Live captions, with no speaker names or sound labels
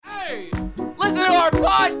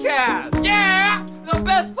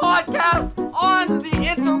podcast on the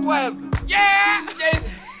interwebs. Yeah!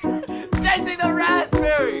 Chasing the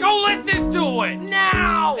raspberry. Go listen to it.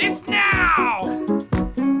 Now! It's now.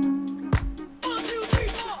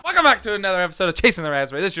 Welcome back to another episode of Chasing the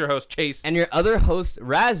Raspberry. This is your host, Chase. And your other host,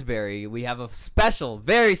 Raspberry. We have a special,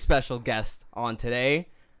 very special guest on today.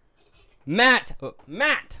 Matt.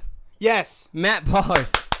 Yes, Matt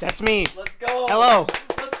Bars. that's me. Let's go. Hello.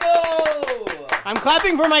 Let's go. I'm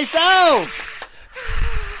clapping for myself.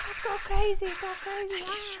 Go crazy. Take your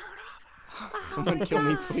shirt off. Someone kill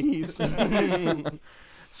me, please.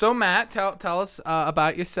 So, Matt, tell us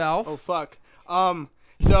about yourself. Oh, fuck.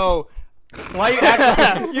 So... Why you act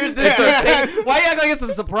like why you act like it's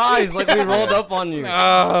a surprise? Like we rolled up on you.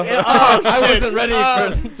 I wasn't ready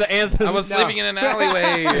to answer. I was sleeping in an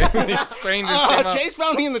alleyway. These strangers came up. Chase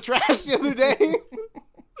found me in the trash the other day.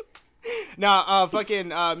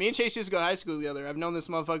 Me and Chase used to go to high school together. I've known this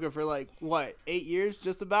motherfucker for 8 years,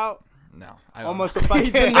 just about. No, I don't Almost know. a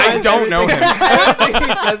fucking. I don't know him. Everything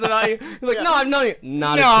he says about you. He's like, no, I've known you.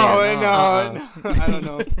 Not a chance. No, I don't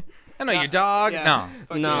know. I know your dog. Yeah.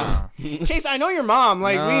 No. Chase, I know your mom. No,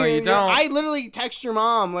 you don't. I literally text your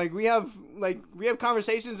mom. We have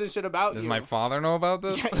conversations and shit about Does you. my father know about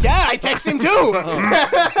this? Yeah, I text him too.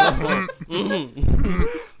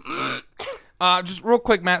 Just real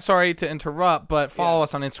quick, Matt, sorry to interrupt, but follow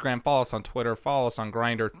us on Instagram, follow us on Twitter, follow us on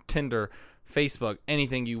Grindr, Tinder, Facebook,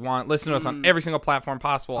 anything you want. Listen to us on every single platform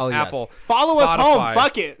possible. Oh, yes. Apple, Follow Spotify. us home.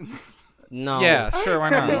 Fuck it. No. Yeah, sure, why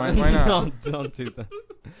not? Why not? No, don't do that.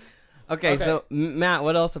 Okay, so Matt,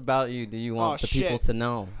 what else about you do you want the people to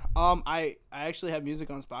know? I actually have music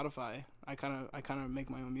on Spotify. I kind of make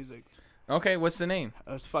my own music. Okay, what's the name?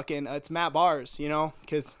 It's Matt Bars,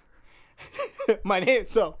 because my name.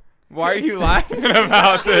 So Why are you laughing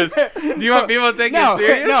about this? Do you want people to take you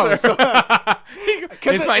serious? No.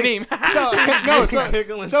 It's my name. So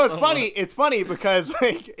it's funny. It's funny because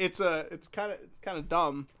it's kind of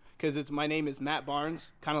dumb. Because my name is Matt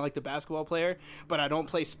Barnes, kind of like the basketball player, but I don't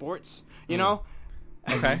play sports, you know?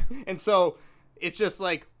 Okay. And so it's just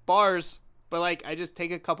bars, but I just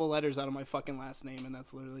take a couple letters out of my fucking last name, and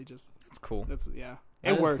that's literally just... That's cool. Yeah.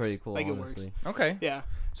 That It is works. pretty cool, It honestly. works. Okay. Yeah.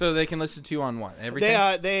 So they can listen to you on what? Everything?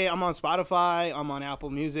 I'm on Spotify. I'm on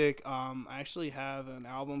Apple Music. I actually have an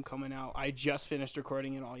album coming out. I just finished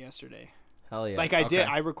recording it all yesterday. Hell yeah. I did.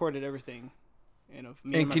 I recorded everything.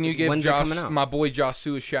 And can you give When's it coming out? my boy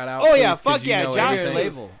Josu a shout out? Oh, yeah, please, 'cause fuck yeah, know Josu. everything.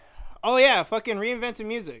 label. Oh yeah, fucking Reinventing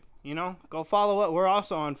Music. Go follow it. We're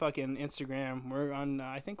also on fucking Instagram. We're on.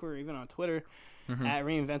 I think we're even on Twitter at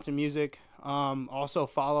Reinventing Music. Also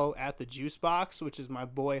follow at the Juice Box, which is my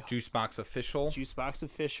boy Juicebox Official. Juice Box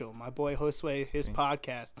Official. My boy Josue, his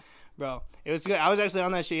podcast, bro. It was good. I was actually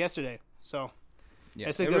on that shit yesterday. So Yeah,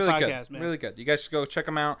 it's a they're good really podcast, good. man. Really good. You guys should go check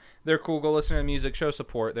them out. They're cool. Go listen to their music. Show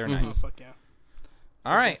support. They're Oh, nice. fuck yeah.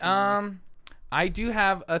 All right. I do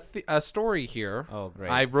have a story here. Oh, great.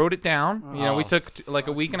 I wrote it down. We took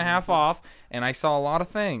a week and a half off, and I saw a lot of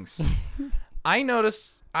things.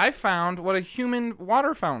 I found what a human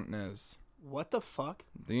water fountain is. What the fuck?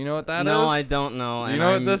 Do you know what that is? No, I don't know. Do you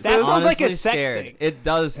know what this That is? sounds like a honestly sex scared. thing. It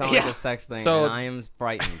does sound like Yeah. a sex thing, So- and I am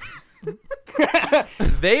frightened.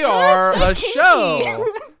 They are a show.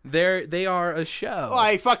 They are a show. Oh,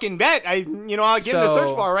 I fucking bet. I'll get in the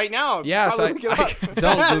search bar right now. Yeah, so Probably look it up.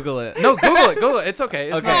 Don't Google it. No, Google it. It's okay.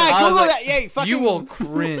 It's Okay. not- Yeah, I was Google like, that. Yeah, fucking. You will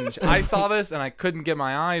cringe. I saw this and I couldn't get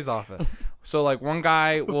my eyes off it. So one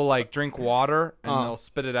guy will drink water and they'll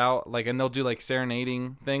spit it out and they'll do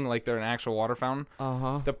serenading thing like they're an actual water fountain.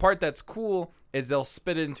 The part that's cool is they'll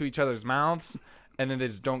spit it into each other's mouths and then they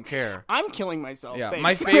just don't care. I'm killing myself. Yeah,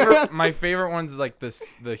 Thanks. my favorite ones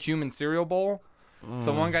is the human cereal bowl.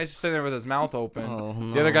 So one guy's just sitting there with his mouth open. Oh,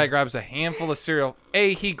 no. The other guy grabs a handful of cereal.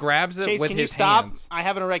 He grabs it Chase, with can his you stop? hands. I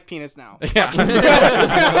have an erect penis now.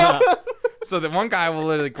 Yeah. So the one guy will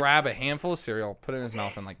literally grab a handful of cereal, put it in his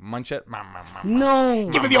mouth, and munch it. No.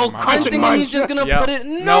 Give it the old crunch and Thinking munch. he's just gonna Yep. put it.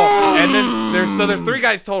 No, and then there's 3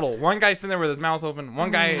 guys total. One guy's sitting there with his mouth open. One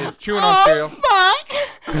guy is chewing on cereal, Fuck.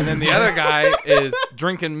 and then the other guy is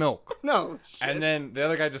drinking milk. No. Shit. And then the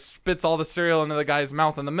other guy just spits all the cereal into the guy's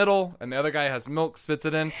mouth in the middle, and the other guy has milk, spits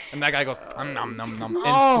it in, and that guy goes nom nom nom nom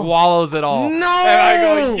and swallows it all. No. And I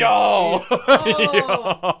go, yo.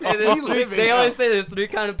 They always say there's 3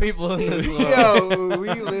 kind of people in this world. Yo, we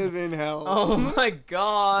live in hell. Oh my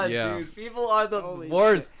god, Yeah. dude. People are the Holy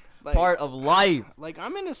worst shit. part of life.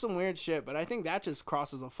 I'm into some weird shit, but I think that just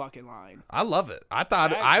crosses a fucking line. I love it. I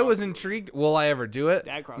thought That I was crosses- intrigued. Will I ever do it?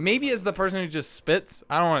 That crosses Maybe as the person who just spits.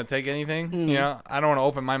 I don't want to take anything. I don't want to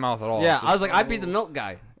open my mouth at all. Yeah, It's I was just- like, I'd be the milk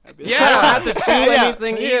guy. Yeah. I don't have to chew Yeah.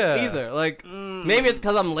 anything Yeah. either. Like, maybe it's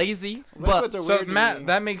because I'm lazy, Liquids but are So weird to Matt, me.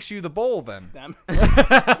 that makes you the bowl then. Damn.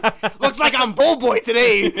 Looks like I'm bull boy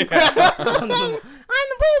today. I'm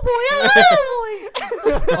the bull boy. I'm the bull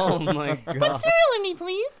boy. Oh my god. Cereal in me,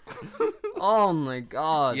 please. Oh my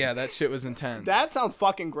god. Yeah, that shit was intense. That sounds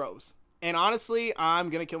fucking gross. And honestly, I'm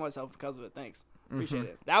gonna kill myself because of it. Thanks. Appreciate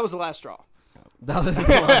it. That was the last straw. That was the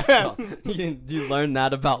last straw. You learned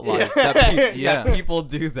that about life. Yeah. That people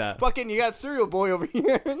do that. Fucking, you got cereal boy over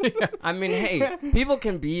here. I mean, hey, people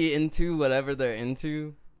can be into whatever they're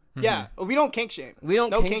into. Yeah, we don't kink shame. We don't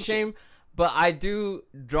No kink shame, but I do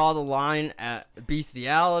draw the line at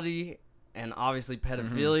bestiality and obviously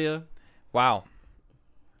pedophilia. Wow.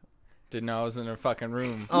 Didn't know I was in a fucking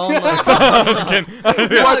room. Oh my god. I'm just kidding. What the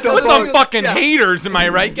That's some fuck? fucking haters, am I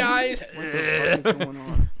right, guys? What the fuck is going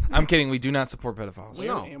on? I'm kidding. We do not support pedophiles. Where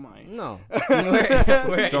No. am I? No.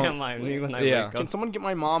 Where Don't- am I when I Yeah. wake Can up? someone get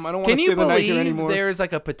my mom? I don't want Can to you stay the night here believe anymore. there's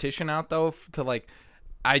like a petition out though to like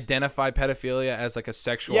identify pedophilia as like a Yeah,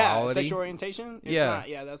 sexuality? sexual orientation. It's Yeah. not.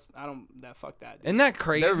 Yeah, that's. I don't. That fuck that. Isn't that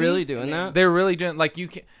crazy? They're really doing that? They're really doing like you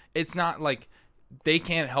can. It's not like they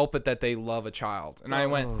can't help it that they love a child. And I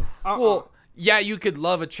went, well, yeah, you could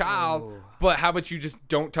love a child, but how about you just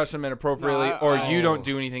don't touch them inappropriately, No, or you don't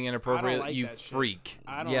do anything inappropriate, like you that shit. freak.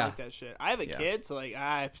 I don't Yeah. like that shit. I have a Yeah. kid, so like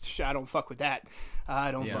I don't fuck with that.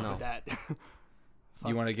 I don't Yeah. fuck No. with that.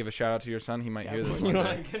 You want to give a shout out to your son? He might hear this please. one You day.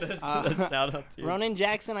 want to get a shout out to you? Ronan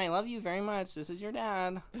Jackson, I love you very much. This is your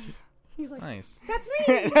dad. He's like, Nice.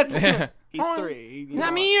 That's he's 3. You know.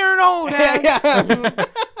 Not me or no, Dad.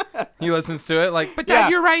 Yeah. He listens to it like, but Dad, Yeah.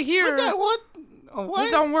 you're right here. What? This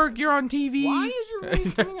What? don't work. You're on TV. Why is your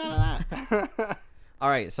voice coming out of that? all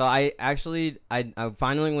right, so I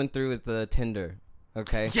finally went through with the Tinder.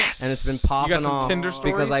 Okay. Yes. And it's been popping You got some off Tinder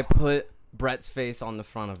because stories? I put Brett's face on the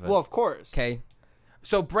front of it. Well, of course. Okay.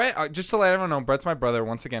 So Brett, just to let everyone know, Brett's my brother.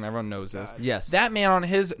 Once again, everyone knows this. Yes. That man on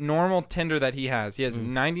his normal Tinder that he has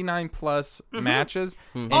 99 plus matches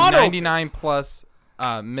and Unopened. 99 plus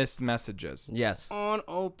missed messages. Yes.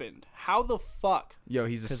 Unopened. How the fuck? Yo,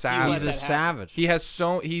 he's a He's savage. let a that savage.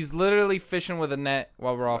 He's literally fishing with a net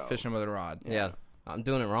while we're all fishing with a rod. Yeah. I'm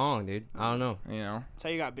doing it wrong, dude. I don't know. You know, That's how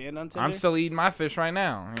you got banned on Tinder. I'm still eating my fish right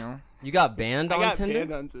now. You know, You got banned I on got Tinder?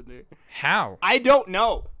 banned on Tinder. how? I don't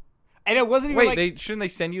know. And it wasn't even Wait, like shouldn't they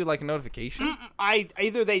send you like a notification? I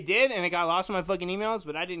either they did and it got lost in my fucking emails,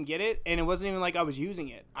 but I didn't get it, and it wasn't even like I was using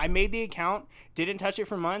it. I made the account, didn't touch it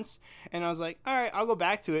for months, and I was like, all right, I'll go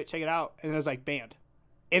back to it, check it out, and it was like banned.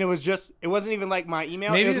 And it wasn't even like my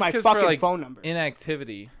email, Maybe it was it's my 'cause fucking for, like, phone number.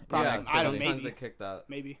 Inactivity. Probably. Yeah, I don't activity. know. Sometimes Maybe. they kick that.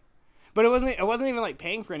 Maybe. But it wasn't even like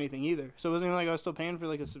paying for anything either. So it wasn't even like I was still paying for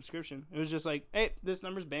like a subscription. It was just like, hey, this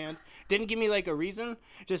number's banned. Didn't give me like a reason.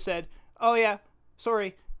 Just said, oh yeah,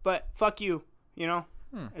 sorry, but fuck you. You know?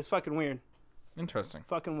 It's fucking weird. Interesting.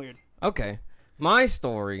 Fucking weird. Okay. My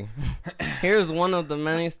story. Here's one of the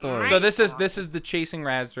many stories. So this is the chasing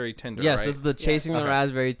raspberry Tinder. Yes, right? this is the Chasing the Okay.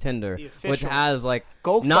 Raspberry Tinder, The which official. has like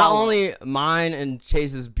Go not follow. only mine and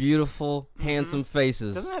Chase's beautiful, handsome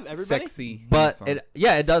faces, Doesn't it have everybody? sexy, but handsome.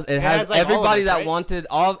 it does. It has has, like, all of everybody us, that right? wanted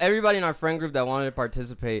everybody in our friend group that wanted to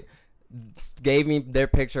participate gave me their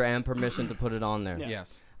picture and permission to put it on there. Yeah.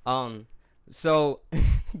 Yes. So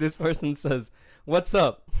this person says, "What's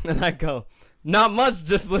up?" And I go, "Not much,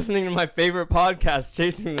 just listening to my favorite podcast,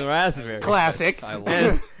 Chasing the Raspberry." Classic. I love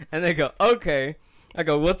it. And they go, "Okay." I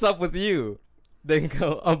go, "What's up with you?" They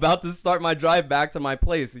go, "About to start my drive back to my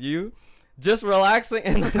place. You?" "Just relaxing."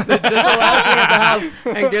 And I said, "Just relaxing at the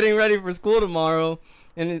house and getting ready for school tomorrow."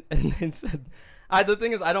 And they said, the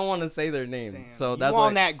thing is, I don't want to say their name. Damn. So you that's on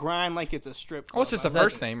why. that grind like it's a strip club. Oh, it's just a that-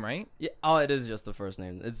 first name, right? Yeah, oh, it is just the first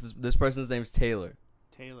name. This person's name's Taylor.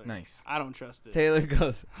 Taylor. Nice. I don't trust it. Taylor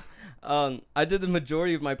goes, I did the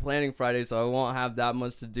majority of my planning Friday, so I won't have that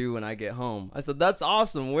much to do when I get home. I said, "That's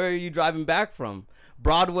awesome. Where are you driving back from?"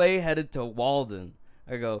 "Broadway, headed to Walden."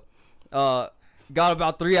 I go, "Got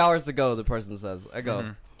about 3 hours to go," the person says. I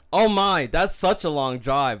go, "Oh my, that's such a long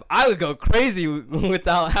drive. I would go crazy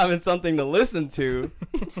without having something to listen to."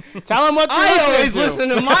 Tell him what to I always listen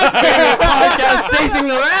listen to my favorite podcast, Chasing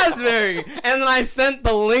the Raspberry. And then I sent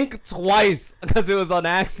the link twice because it was on Do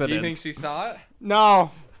accident. you think she saw it?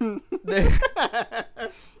 No.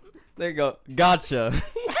 There you go. Gotcha.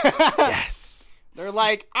 Yes. They're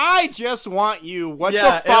like, I just want you. What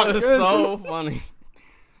Yeah, the fuck? it was so funny.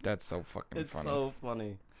 That's so fucking It's funny. so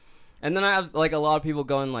funny. And then I have like a lot of people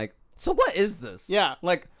going like, "So what is this?" Yeah.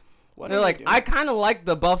 Like What they're are you like, doing? "I kind of like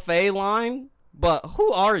the buffet line, but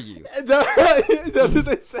who are you?" That's what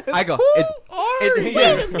they said. I go, Wait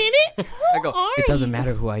yeah. a minute. I go, "It doesn't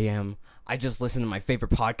matter who I am. I just listen to my favorite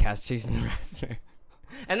podcast, Chasing the Raspberry."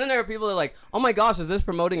 And then there are people that are like, oh my gosh, is this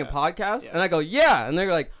promoting a podcast? And I go, yeah. And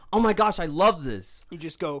they're like, oh my gosh, I love this. You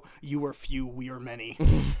just go, you are few, we are many.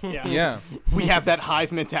 Yeah. We have that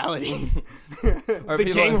hive mentality. Or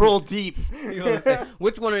The gang roll deep. People say,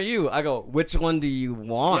 which one are you? I go, which one do you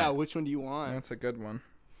want? Yeah, which one do you want? That's a good one.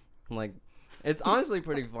 I'm like, it's honestly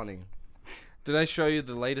pretty funny. Did I show you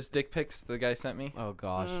the latest dick pics the guy sent me? Oh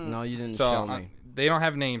gosh, no, you didn't So show me. they don't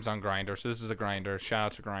have names on Grindr, so this is a Grindr. Shout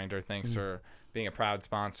out to Grindr. Thanks for being a proud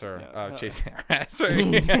sponsor of Chasing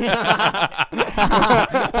Raspberry.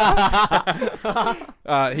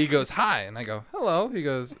 He goes, hi. And I go, hello. He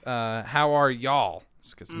goes, how are y'all?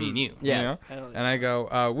 Because me and you. Yes. You know? And I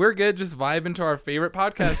go, we're good. Just vibing to our favorite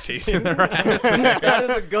podcast, Chasing the Raspberry. That is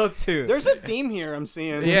a go-to. There's a theme here I'm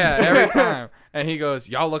seeing. Yeah, every time. And he goes,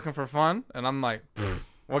 y'all looking for fun? And I'm like,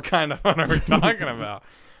 what kind of fun are we talking about?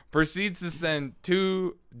 Proceeds to send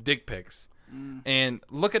 2 dick pics. And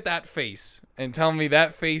look at that face and tell me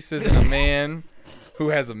that face isn't a man who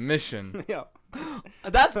has a mission. Yeah.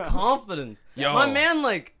 That's confidence. Yo. My man,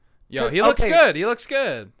 like... Yo, he looks good. He looks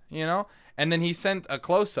good, you know? And then he sent a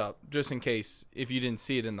close-up, just in case, if you didn't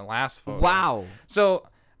see it in the last photo. Wow. So,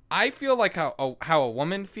 I feel like how a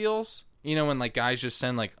woman feels, you know, when, like, guys just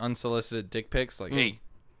send, like, unsolicited dick pics, like, hey,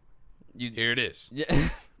 here it is. Yeah.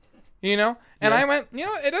 You know? And I went, you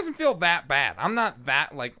know, it doesn't feel that bad. I'm not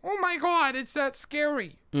that, like, oh, my God, it's that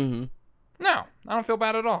scary. Mm-hmm. No, I don't feel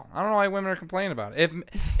bad at all. I don't know why women are complaining about it.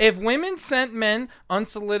 If women sent men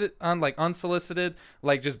unsolicited,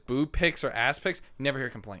 like, just boob pics or ass pics, you never hear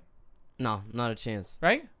a complaint. No, not a chance.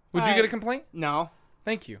 Right? Would you get a complaint? No.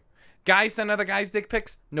 Thank you. Guys send other guys dick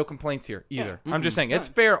pics, no complaints here either. I'm just saying, it's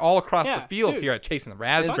fair all across the field here at Chasing the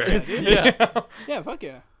Raspberry. Yeah, fuck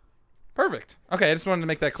yeah. Perfect. Okay, I just wanted to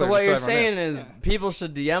make that clear. So what just you're everyone saying knew. is people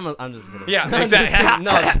should DM us. I'm just kidding. Yeah, I'm just exactly. kidding.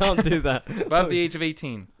 No, don't do that. Above the age of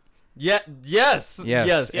 18. Yeah. Yes. Every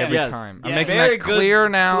yes. time. Yeah. I'm making Very that good, clear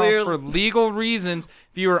now clear- for legal reasons.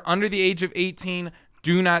 If you are under the age of 18,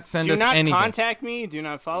 do not send Do us not anything. contact me. Do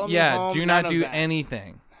not follow me Yeah, home. do none not of do that.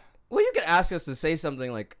 anything. Well, you could ask us to say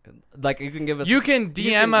something like you can give us. You can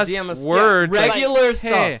DM us yeah, words. like, regular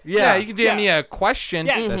stuff. hey, Yeah. you can DM me a question.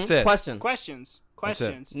 Yeah. That's it. Question. Questions. That's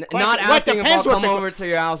it. Questions. Not What asking if I'll depends what come the- over to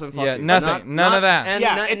your house and fuck Yeah, you. nothing. None of that. And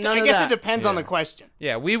Yeah, none I of guess that. it depends on Yeah. the question.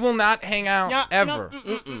 Yeah, we will not hang out Yeah, ever.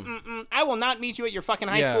 I will not meet you at your fucking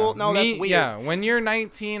high school. No, that's weird. Yeah, when you're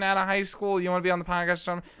 19 out of high school, you want to be on the podcast or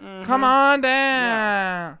something, come on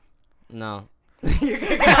down. No.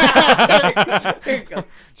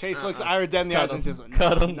 Chase looks Ira dead in the eyes and just like,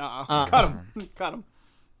 Cut him. Nah, cut him. Cut him.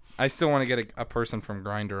 I still want to get a person from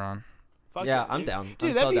Grindr on. Fuck Yeah, it, I'm dude. down. Dude,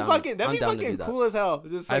 I'm that'd so be down. fucking. That'd I'm be down to do fucking that. cool as hell.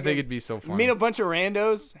 Just I fucking think it'd be so fun. meet a bunch of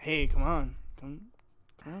randos. Hey, come on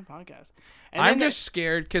podcast. And I'm then just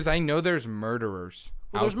scared because I know there's murderers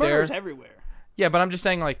there's out there. murders everywhere. Yeah, but I'm just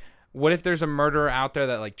saying, like, what if there's a murderer out there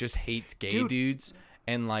that, like, just hates gay Dude. dudes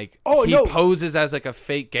and, like, Oh, he no. poses as, like, a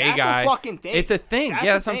fake gay That's a guy. fucking thing. It's a thing. That's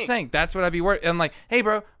Yeah, a that's what I'm thing. saying. That's what I'd be worried. I'm like, hey,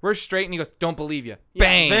 bro, we're straight. And he goes, don't believe you.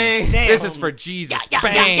 Bang. Bang. This is for Jesus.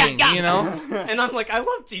 Bang. You know? And I'm like, I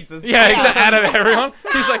love Jesus. Yeah, exactly. Out of everyone.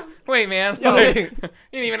 He's like, wait, man. Like, you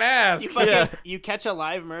didn't even ask. You fucking you catch a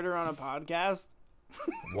live murder on a podcast.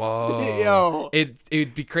 Whoa. Yo.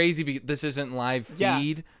 It'd be crazy because this isn't live Yeah.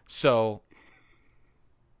 feed. So,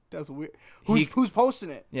 That's weird. He- Who's posting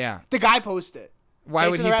it? yeah. The guy posted it. Why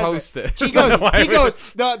would Jason he the Raspberry. post it? He goes. Why He would-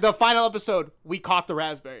 goes. The final episode. We caught the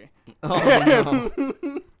raspberry. Oh,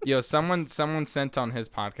 no. Yo, someone sent on his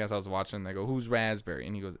podcast I was watching, and they go, who's Raspberry?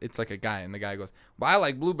 And he goes, it's like a guy. And the guy goes, well, I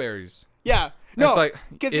like blueberries. Yeah. No. It's like,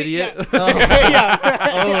 'cause idiot.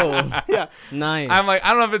 yeah. Yeah. Nice. I'm like, I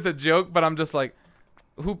don't know if it's a joke, but I'm just like,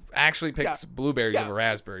 who actually picks Yeah. blueberries Yeah. over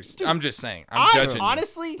raspberries? I'm just saying. I'm judging you.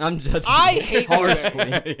 honestly, I'm judging. I hate harshly.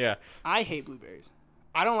 blueberries. Yeah. I hate blueberries.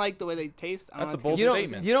 I don't like the way they taste. I don't That's a like bold the You don't.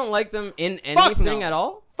 statement. You don't like them in Fuck anything no. at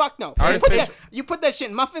all. Fuck no. Artificial- You put that shit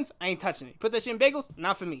in muffins, I ain't touching it. Put that shit in bagels,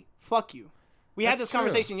 not for me. Fuck you. We had That's this true.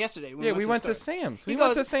 conversation yesterday. When Yeah, we went the to store. Sam's. He We went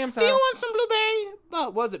goes, to Sam's Do you house. want some blueberry?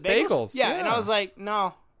 What was it? Bagels? Bagels, Yeah. And I yeah. was like,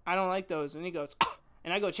 no, I don't like those. And he goes,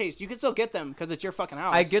 and I go, Chase, you can still get them because it's your fucking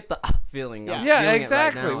house. I get the feeling. I'm Yeah. feeling Yeah, it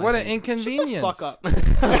exactly. right now, What I an think. inconvenience. Fuck up.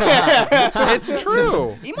 It's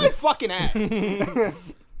true. Eat my fucking ass.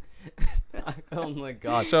 Oh my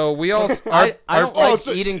god. So we all. I don't like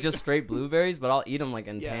so- eating just straight blueberries, but I'll eat them like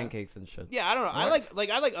in Yeah. pancakes and shit. Yeah, I don't know. I like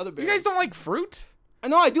other You berries. guys don't like fruit?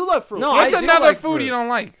 No, I do love fruit. No, What's I do another like food fruit. you don't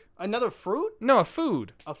like? Another fruit? No, a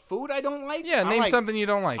food. A food I don't like? Yeah, I name like, something you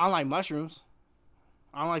don't like. I don't like mushrooms.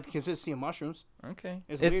 I don't like the consistency of mushrooms. Okay.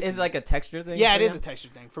 It's It's, weird. it's to me. like a texture thing. yeah, for it is you? a texture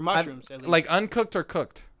thing for mushrooms. At least. Like uncooked or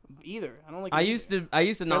cooked? either. I don't like. I either. used to not They're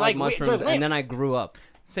like like, wait, mushrooms, they're and limp. then I grew up.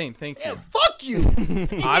 Same. Thank you. Fuck you.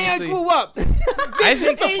 Yeah, I grew up. I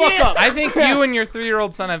think the fuck up. I think you and your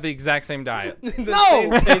 3-year-old son have the exact same diet. No,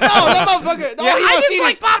 that motherfucker. Yeah, I just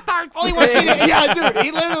like Pop-Tarts. All he wants to eat it. Yeah, dude.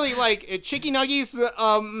 He literally like chicken nuggets,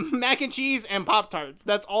 mac and cheese, and Pop-Tarts.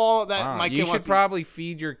 That's all that my kid You wants should to probably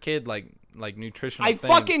feed your kid like nutritional I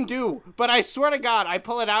things. fucking do. But I swear to God, I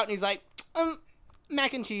pull it out and he's like,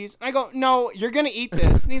 mac and cheese. And I go, no, you're going to eat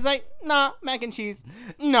this. And he's like, nah, mac and cheese.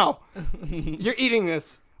 No, you're eating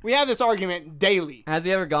this. We have this argument daily. Has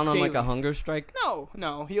he ever gone on like Daily. a hunger strike?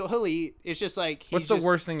 No, he'll eat. It's just like What's the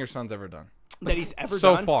worst thing your son's ever done? that he's ever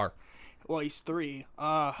so done? far? Well, he's 3.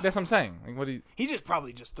 That's what I'm saying. Like, what do you? He just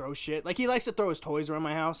probably just throws shit. Like he likes to throw his toys around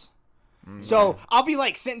my house. So I'll be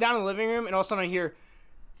like sitting down in the living room, and all of a sudden I hear,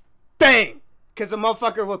 bang. Because the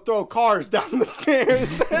motherfucker will throw cars down the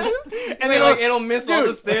stairs. And then it'll miss all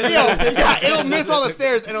the stairs. Yeah, it'll miss all the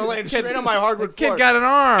stairs and it'll land straight on my hardwood floor. Kid got an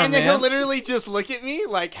arm, And then man. he'll literally just look at me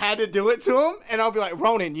like had to do it to him. And I'll be like,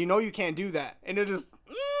 Ronan, you know you can't do that. And he'll just,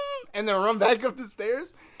 and then run back up the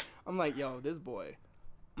stairs. I'm like, yo, this boy.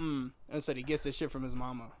 And said he gets this shit from his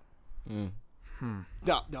mama.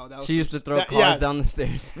 No, that was She used to throw cars down the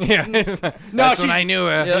stairs. Yeah, that's when I knew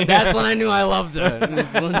her. Yeah, that's when I knew I loved her.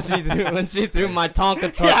 when she threw my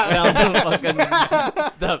Tonka truck down the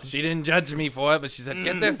fucking steps. She didn't judge me for it, but she said,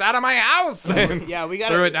 "Get this out of my house." Yeah, we got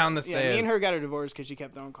threw it down the Yeah, stairs. me and her got a divorce because she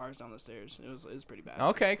kept throwing cars down the stairs. It was pretty bad.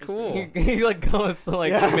 Okay, cool. He like goes to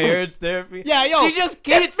like marriage therapy. Yeah, yo, She just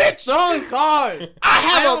keeps throwing cars.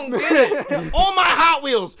 I don't get it. All my Hot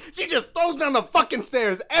Wheels. She just throws down the fucking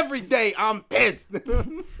stairs every day. I'm pissed.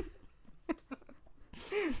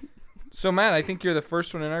 So Matt, I think you're the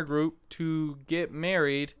first one in our group to get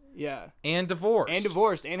married. Yeah. And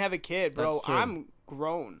divorced. And have a kid, bro. That's true. I'm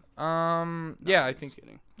grown. Yeah, I think.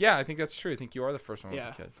 Yeah, I think that's true. I think you are the first one with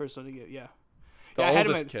a kid. First one to get. Yeah. The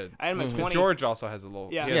oldest kid. I had him at 20. George also has a little.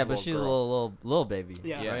 Yeah, but she's a little baby.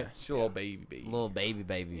 Yeah, right. She's a little baby. Little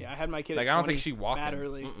baby. Yeah, I had my kid. Like at 20, I don't think she walked mad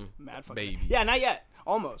early. Mad fucking baby. Yeah, not yet.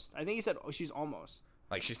 Almost. I think he said she's almost.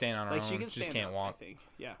 Like she's standing on her own. She just can't up, walk. I think.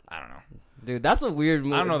 Yeah. I don't know. Dude, that's a weird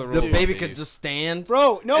move. I don't know the rules. The baby Dude. could just stand.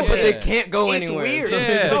 Bro, no, but they Yeah. can't go it's anywhere. weird. So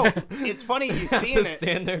Yeah. No, it's funny you seeing to it.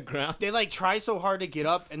 stand their ground. They like try so hard to get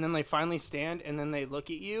up, and then they finally stand, and then they look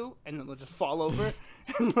at you, and then they'll just fall over.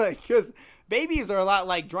 And like, because babies are a lot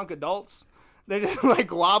like drunk adults. They're just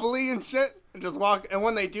like wobbly and shit, and just walk. And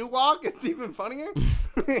when they do walk, it's even funnier.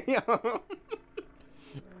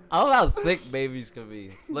 I love how thick babies can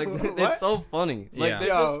be. Like it's so funny. Like Yeah. they're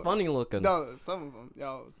just funny looking. No, some of them.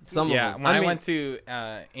 Yo, Some Yeah, of them. when I mean, went to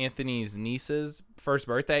Anthony's niece's first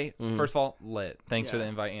birthday, first of all, lit. Thanks for the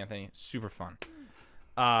invite, Anthony. Super fun.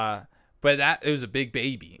 But it was a big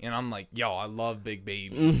baby, and I'm like, yo, I love big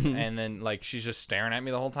babies. And then like she's just staring at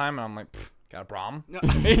me the whole time, and I'm like, got a problem? No.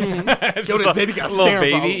 It's Yo, just this baby got a little staring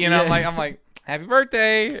baby, problem. you know. I'm like, happy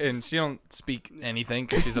birthday, and she don't speak anything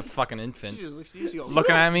because she's a fucking infant. she just goes,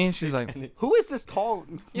 Looking at me, she's like, who is this tall?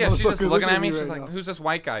 yeah, she's just motherfucker looking at me. right She's like, now? who's this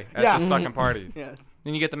white guy at Yeah. this fucking party? Yeah.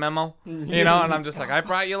 Then you get the memo, you know, and I'm just like, I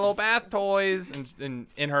brought you little bath toys, and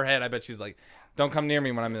in her head, I bet she's like, don't come near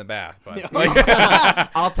me when I'm in the bath, but like,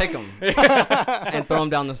 I'll take them and throw them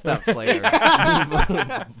down the steps later.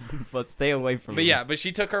 But stay away from me. but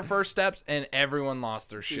she took her first steps, and everyone lost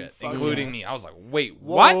their shit, fuck including me. I was like, wait,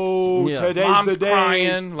 Whoa, what? Yeah. today's Mom's the day.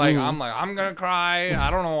 crying. Like I'm gonna cry. I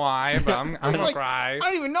don't know why, but I'm gonna Like, cry. I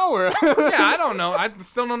don't even know her. Yeah, I don't know. I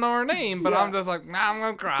still don't know her name, but I'm just like, nah, I'm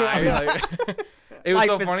gonna cry. Like, it was Life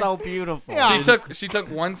so is funny. so beautiful. Yeah. She took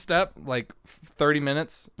one step, like 30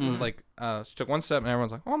 minutes. Mm-hmm. Like she took one step, and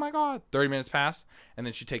everyone's like, "Oh my god!" 30 minutes pass, and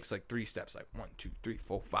then she takes like 3 steps, like 1, 2, 3,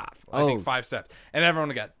 4, 5. I think 5 steps, and everyone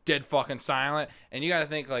got dead fucking silent. And you got to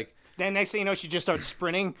think like, Then next thing you know, she just starts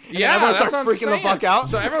sprinting. And yeah, everyone that's starts what I'm freaking the saying. fuck out.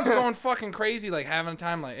 So everyone's going fucking crazy, like having a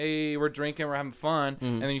time, like, hey, we're drinking, we're having fun, Mm-hmm.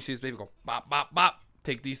 and then you see this baby go bop, bop, bop,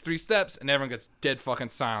 take these 3 steps, and everyone gets dead fucking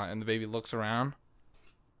silent, and the baby looks around.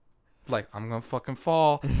 Like, I'm gonna fucking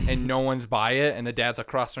fall, and no one's by it, and the dad's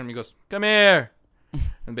across from him. He goes, "Come here," and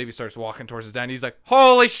the baby starts walking towards his dad. And he's like,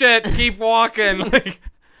 "Holy shit, keep walking!" Like,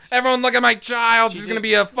 everyone, look at my child. She's gonna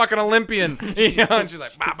be a fucking Olympian, you know. And she's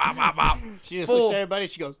like, "Bop, bop, bop, bop." She just looks at everybody.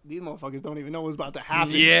 She goes, "These motherfuckers don't even know what's about to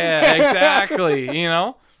happen." Yeah, exactly. You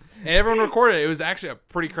know, and everyone recorded it. It was actually a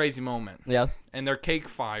pretty crazy moment. Yeah. And their cake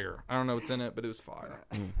fire. I don't know what's in it, but it was fire.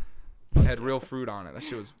 It had real fruit on it. That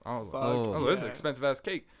shit was. I was like, oh, this is an expensive ass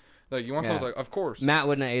cake. Like, you want some? I was like, of course. Matt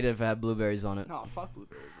wouldn't have ate it if it had blueberries on it. No, fuck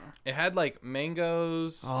blueberries, bro. It had like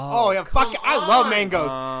mangoes. Oh yeah, fuck! I love mangoes.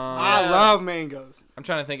 I love mangoes. I'm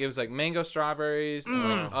trying to think. It was like mango strawberries and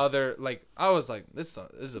like other like. I was like, this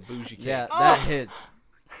is a bougie cake. Yeah, that hits.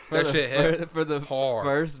 That shit hit for the hard.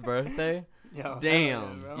 first birthday. Yo,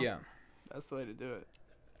 Damn. bro. Yeah. That's the way to do it.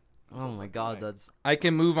 Oh my god, that's. I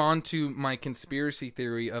can move on to my conspiracy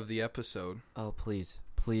theory of the episode. Oh please.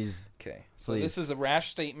 Okay. So Please. this is a rash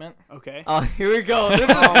statement. Okay. Oh, here we go. This is,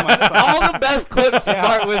 Oh my fuck. all the best clips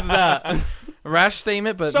start with that. A rash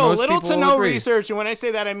statement, but So most little people to will no agree. research, and when I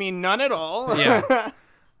say that, I mean none at all. Yeah.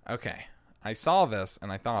 Okay. I saw this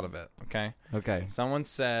and I thought of it. Okay. Okay. Someone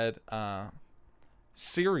said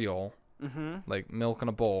cereal, like milk in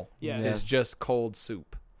a bowl, Yeah. is just cold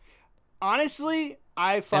soup. Honestly,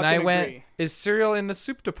 I fucking And I agree. went, is cereal in the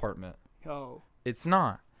soup department? Yo. It's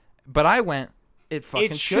not. But I went, it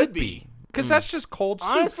fucking should be. Because that's just cold soup.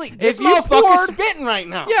 Honestly, this if you motherfucker's poured, spitting right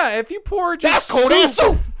now. yeah, if you pour just That's cold ass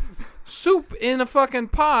soup. soup in a fucking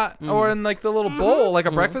pot or in like the little bowl, like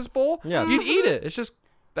a breakfast bowl, Yeah. you'd eat it.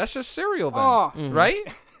 That's just cereal then, Oh, right?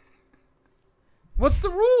 What's the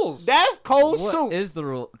rules? that's cold What soup. is the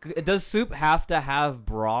rule? Does soup have to have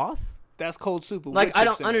broth? That's cold soup. with Like, wood I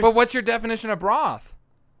don't chips in it. understand. But what's your definition of broth?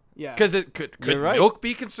 Yeah. Because it could You're right. milk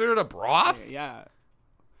be considered a broth? Yeah.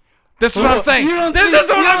 This is what I'm saying. This is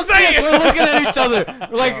what I'm saying. We're looking at each other,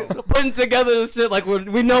 we're like putting together the shit. Like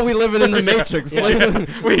we know we live in the Matrix.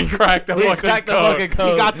 Like, We cracked the fucking cracked the code. fucking He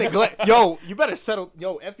code. got the yo, you better settle.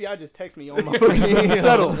 Yo, FBI just text me. Yo, motherfucker,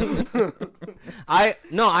 settle.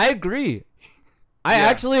 I agree. I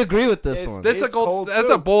actually agree with this It's- one. This is a It's gold. cold That's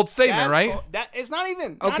soup. a bold statement, That's right? That it's not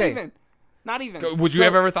even. Okay. Not even. Would you So-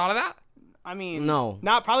 have ever thought of that? I mean, No.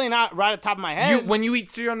 probably not right at the top of my head. When you eat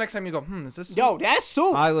cereal next time, you go, is this? Yo, that's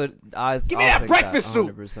soup. I would. Give me that breakfast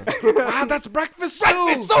soup. 100%. Wow, that's breakfast soup.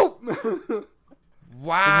 Breakfast soup.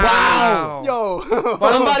 Wow. Yo.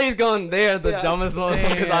 Somebody's going, they're the Yeah. dumbest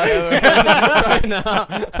motherfuckers I've ever heard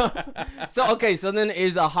right now. So then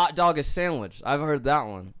is a hot dog a sandwich? I've heard that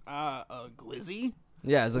one. Glizzy.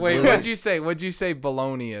 Yeah, it's a Wait, glizzy. what'd you say? What'd you say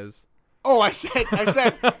bologna is? Oh, I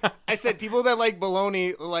said people that like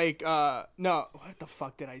bologna, like, no, what the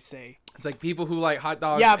fuck did I say? It's like people who like hot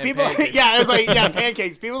dogs. Yeah, and people, pancakes. yeah, it's like, yeah,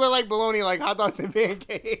 pancakes. People that like bologna like hot dogs and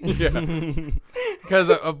pancakes. Yeah. Because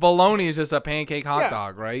a bologna is just a pancake hot Yeah.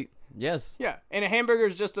 dog, right? Yes. Yeah, and a hamburger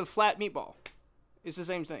is just a flat meatball. It's the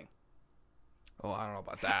same thing. Oh, I don't know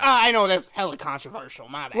about that. I know that's hella controversial.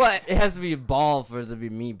 My bad. What? It has to be ball for it to be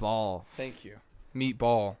meatball. Thank you.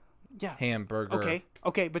 Meatball, Yeah. hamburger.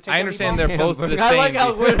 Okay, but take I that understand meatball. they're both the I same. like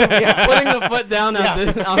how we're putting the foot down on Yeah,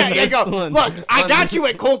 this, on yeah, this go. one. Look, I got you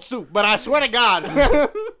at cold soup, but I swear to God.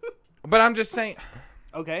 But I'm just saying.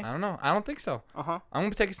 Okay. I don't know. I don't think so. Uh-huh. I'm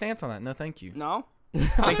gonna take a stance on that. No, thank you. No.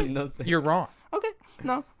 Nothing. You're wrong. Okay.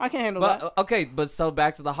 No, I can handle that. But okay, but so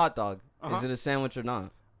back to the hot dog. Uh-huh. Is it a sandwich or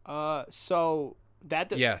not? So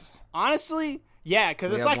that Yes. honestly, yeah, because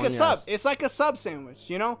We it's have like a one sub. yes. It's like a sub sandwich,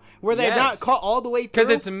 you know, where they're Yes. not cut all the way through. Because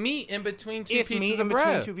it's meat in between two it's pieces meat of in bread.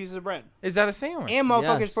 between two pieces of bread, Is that a sandwich? and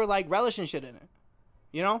motherfuckers Yes. put like relish and shit in it.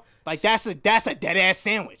 You know, like that's a dead ass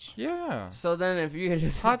sandwich. Yeah. So then if you could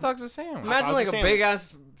just Hot dog's a sandwich. imagine dog's like a a sandwich. big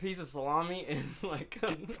ass piece of salami and like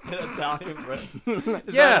Italian bread.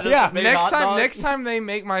 Is Yeah, that just yeah. a big Next hot time, dog? next time they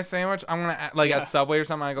make my sandwich, I'm gonna like Yeah. at Subway or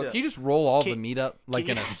something. I go, Yeah. can you just roll all the Can- meat up like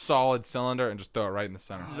in you- a solid cylinder and just throw it right in the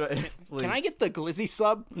center? Can I get the glizzy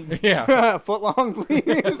sub? Yeah, Foot long, please.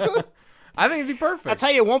 I think it'd be perfect. I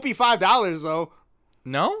tell you, it won't be $5 though.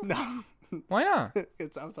 No, No, why not?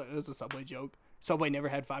 it was a Subway joke. Subway never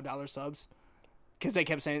had $5 subs. Because they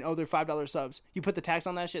kept saying, "Oh, they're $5 subs." You put the tax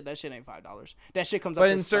on that shit ain't $5. That shit comes up. But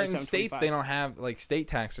to in certain $7.25. states, they don't have like state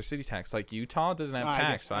tax or city tax. Like Utah doesn't have I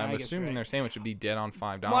tax, guess- so I I'm guess assuming you're right. their sandwich would be dead on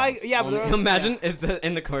 $5. Well, yeah, but they're- Imagine it's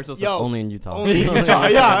in the commercial. It's Yo, like, only in Utah. Only in Utah,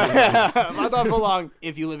 yeah. I thought for long.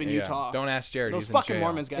 If you live in Yeah. Utah, Don't ask Jared. those He's fucking in jail.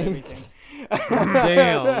 Mormons got everything.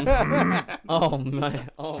 Damn. Oh my.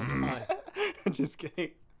 Oh my. Just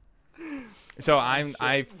kidding. So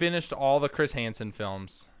I finished all the Chris Hansen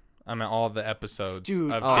films. I mean, all the episodes.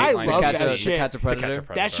 Dude, of I Dateline love NBC. that shit. To Catch a To Catch a Predator.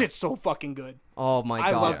 Predator. That shit's so fucking good. Oh my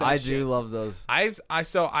I god. love that I shit. do love those.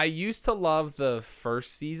 I used to love the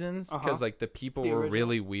first seasons because like the people The were original.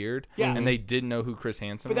 really weird, Yeah. and they didn't know who Chris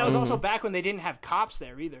Hansen But that was. was also back when they didn't have cops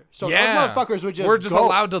there either. So Yeah. those motherfuckers would just We're just go.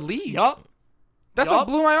 allowed to leave. Yup. That's Yup. what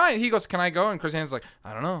blew my mind. He goes, "Can I go?" And Chris Hansen's like,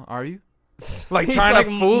 "I don't know. Are you?" Like He's trying like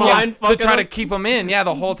to fool him mind to fucking try to him. keep him in. Yeah,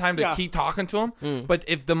 the whole time to Yeah. keep talking to him. But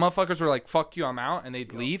if the motherfuckers were like, "Fuck you, I'm out," and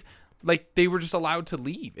they'd leave. Like they were just allowed to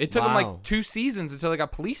leave. It took them Wow. like 2 seasons until they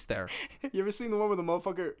got police there. You ever seen the one where the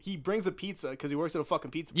motherfucker, he brings a pizza because he works at a fucking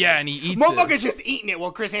pizza place. Yeah, and he eats Motherfucker's just eating it while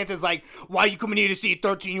Chris Hansen's like, "Why you coming here to see a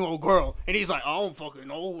 13-year-old girl?" And he's like, "I don't fucking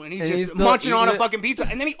know." And he's And he's just still munching on a eating it? fucking pizza.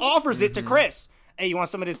 And then he offers it to Chris. "Hey, you want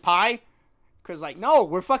some of this pie?" Chris like, "No,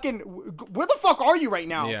 where the fuck are you right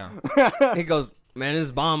now?" Yeah. He goes, Man,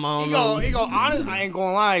 this bomb on He go, honest, I ain't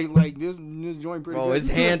gonna lie, like, this joint pretty Bro, good. his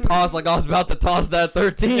hand tossed like I was about to toss that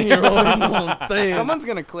 13-year-old. You know what I'm saying? Someone's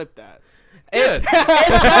gonna clip that. It's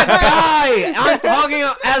that guy. I'm talking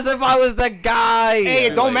as if I was that guy. Hey,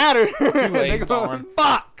 it don't matter. Too late, Dawn.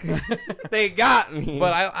 Fuck. They got me.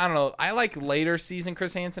 But I don't know. I like later season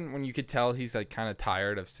Chris Hansen when you could tell he's like kind of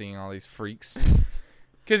tired of seeing all these freaks.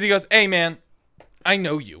 Because he goes, "Hey man, I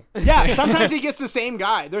know you." Yeah, sometimes he gets the same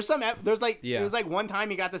guy. There's like Yeah. it was like one time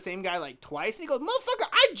he got the same guy like twice. And he goes, "Motherfucker,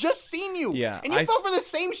 I just seen you." Yeah, and he fell for the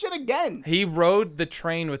same shit again. He rode the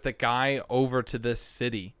train with the guy over to this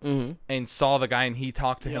city and saw the guy, and he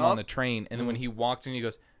talked to him on the train. And then when he walked in, he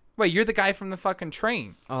goes, "Wait, you're the guy from the fucking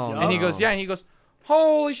train?" Oh, and he goes, "Yeah." And he goes,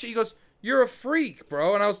 "Holy shit!" He goes, "You're a freak,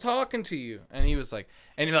 bro." And I was talking to you, and he was like,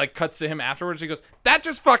 and he like cuts to him afterwards. He goes, "That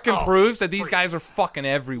just fucking proves that these guys are fucking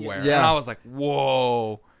everywhere." Yeah. And I was like,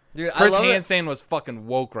 "Whoa." dude, Chris I love it. Hansen was fucking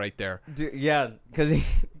woke right there. Dude, yeah, because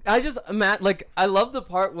I just like I love the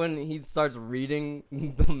part when he starts reading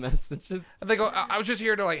the messages. And they go, I was just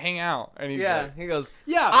here to like hang out. And he's like, He goes,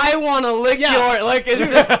 Yeah. I want to lick your like. It's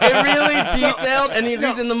just it really detailed, and he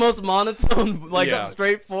reads in the most monotone, like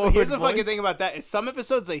straightforward. So here's the voice. fucking thing about that is some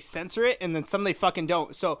episodes they censor it and then some they fucking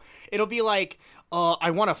don't. So it'll be like,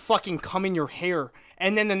 I want to fucking come in your hair.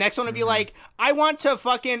 And then the next one will be like, I want to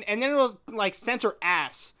fucking, and then it'll like censor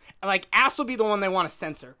ass. And like ass will be the one they want to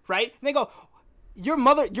censor, right? And they go, you're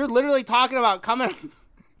literally talking about coming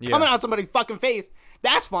out somebody's fucking face.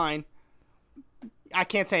 That's fine. I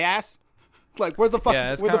can't say ass. Like where the fuck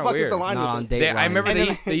is the line Not with on this? date. I remember they And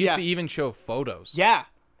used, then- they used yeah. to even show photos Yeah.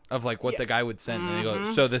 of like what the guy would send. And they go,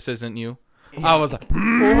 so this isn't you? I was like,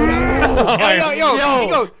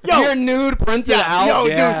 Yo, Your nude printed out, yo,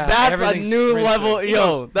 dude. Yeah, That's a everything's new printed. level.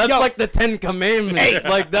 Yo, that's yo. like the 10 Commandments.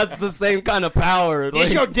 Like that's the same kind of power. is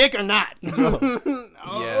Like, your dick or not?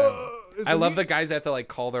 yeah. I love the guys that have to like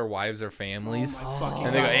call their wives or families,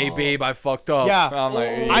 and they go, "Hey, babe, I fucked up." Yeah. I'm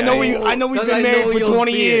like, I know we've Because I been married know for you'll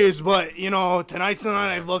 20 see it. years, but you know, tonight's the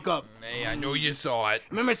night I look up. Hey, I know you saw it.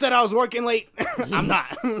 Remember I said I was working late? I'm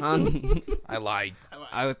not. I lied.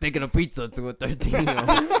 I was taking a pizza to a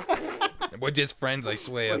 13-year-old. We're just friends, I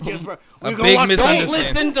swear. Just for, A we gonna big watch Don't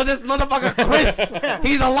misunderstanding. listen to this motherfucker, Chris.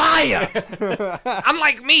 He's a liar.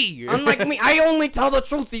 Unlike me. Unlike me, I only tell the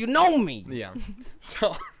truth. You know me. Yeah.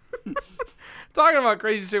 So, talking about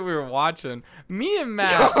crazy shit we were watching, me and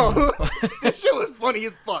Matt. This shit was funny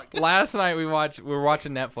as fuck. Last night we were watching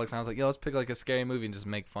Netflix, and I was like, "Yo, let's pick like a scary movie and just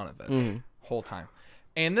make fun of it whole time."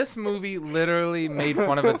 And this movie literally made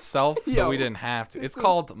fun of itself, so Yo, we didn't have to. It's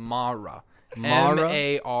called Mara. Mara?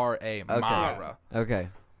 Mara. Mara. Okay.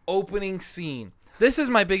 Opening scene. This is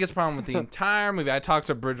my biggest problem with the entire movie. I talked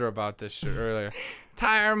to Bridger about this shit earlier.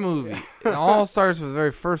 Entire movie. It all starts with the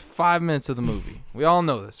very first 5 minutes of the movie. We all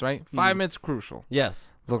know this, right? 5 minutes crucial.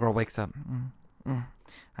 Yes. Little girl wakes up.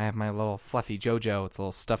 I have my little fluffy JoJo. It's a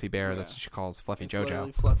little stuffy bear. That's what she calls Fluffy JoJo.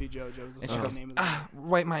 Literally Fluffy JoJo's the And she fucking goes, name of the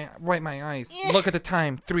wipe my eyes. Look at the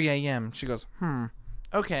time, 3 a.m. She goes,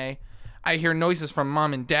 okay. I hear noises from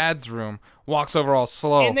mom and dad's room. Walks over all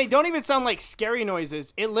slow. And they don't even sound like scary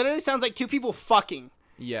noises. It literally sounds like two people fucking.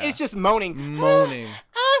 Yeah. It's just moaning. Moaning.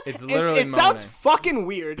 It's literally it sounds moaning. fucking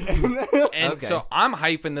weird. And Okay. so I'm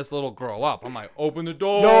hyping this little girl up. I'm like, open the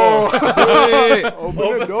door.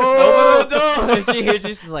 Open the door. And she hears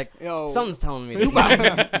you, she's like, Yo. something's telling me.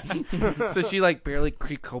 To So she like barely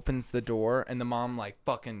creak opens the door, and the mom like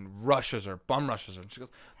fucking rushes her, bum rushes her. And she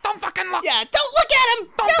goes, "Don't fucking look! Yeah, don't look at him.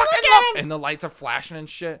 Don't fucking look!" And the lights are flashing and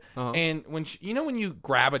shit. And when when you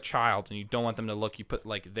grab a child and you don't want them to look, you put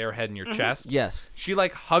like their head in your chest. Yes. She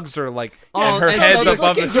like hugs her like, Oh, and her and head's so she's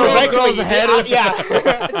above the looking shoulder. directly- girl's head is.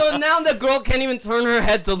 Yeah. So now the girl can't even turn her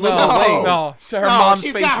head to look No, away. no, so her No, mom's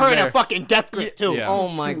she's face got her is in there. a fucking death grip too. Yeah. Oh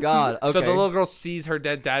my god. Okay. So the little girl sees her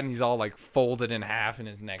dead dad, and he's all like folded in half, and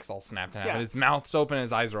his neck's all snapped in half, Yeah. and his mouth's open, and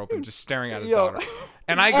his eyes are open, just staring at his Yo. daughter.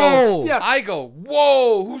 And I go, Oh. Yeah.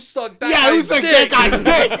 whoa, who sucked that? Yeah, who's guy's like dick? that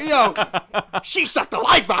guy's dick? Yo, she sucked the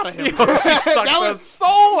life out of him. She sucked That the was-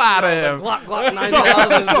 soul out of him. Glock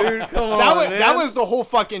 9000, dude. Come on, man. That was the whole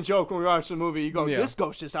fucking joke when we watched the movie. You go, Yeah. this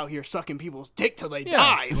ghost is out here sucking people's dick till they Yeah.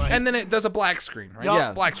 die. Like, And then it does a black screen, right?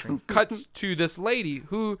 Yeah. Black screen. Cuts to this lady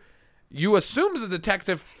who you assume is a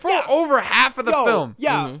detective for Yeah. over half of the yo, film.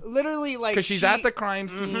 yeah, literally, like Because she's at the crime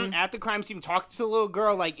scene. at the crime scene, talking to the little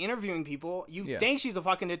girl, like interviewing people. You Yeah. think she's a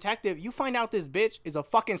fucking detective. You find out this bitch is a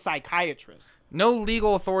fucking psychiatrist. No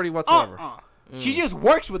legal authority whatsoever. She just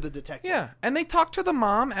works with the detective. Yeah, and they talk to the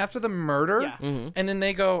mom after the murder, Yeah. and then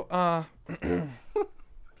they go,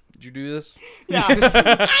 did you do this? Yeah.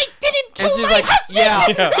 I didn't kill And she's my like, husband.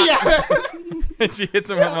 yeah. Yeah. And she hits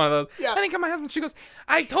him with one of those. Yeah. And then come my husband. She goes,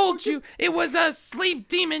 I told you it was a sleep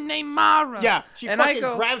demon named Mara. Yeah, she and fucking I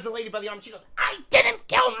go, grabs the lady by the arm. She goes, I didn't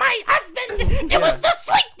kill my husband. It was the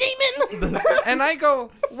sleep demon. and I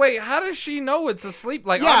go, wait, how does she know it's a sleep?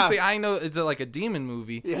 Like, Yeah. obviously, I know it's like a demon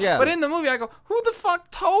movie. Yeah. But in the movie, I go, who the fuck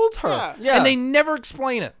told her? Yeah. Yeah. And they never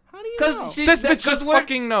explain it. How do you know? Because she This bitch just we're-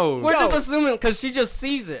 fucking knows. We're just assuming because she just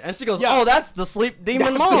sees it and she goes, Yeah. "Oh, that's the sleep demon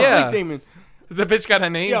That's mom." the Yeah. sleep demon. The bitch got a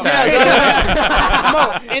name Yo. tag.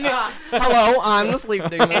 No, and Hello, I'm the sleep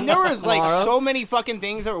demon. And there was like Mara. so many fucking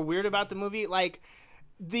things that were weird about the movie. Like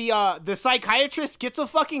the psychiatrist gets a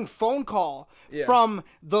fucking phone call from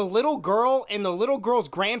the little girl and the little girl's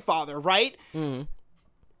grandfather, right? Mm-hmm.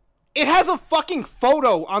 It has a fucking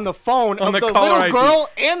photo on the phone of the the caller little ID. girl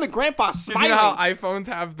and the grandpa You smiling. know how iPhones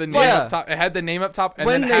have the name Yeah. up top? It had the name up top and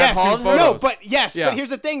When then they had called two her? photos. No, but yes, Yeah. but here's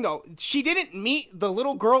the thing though. She didn't meet the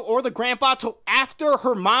little girl or the grandpa till after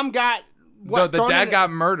her mom got No, the thrown dad in got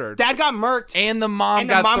murdered. Dad got murked. And the mom And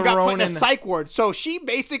the got mom got put thrown in a in. psych ward. So she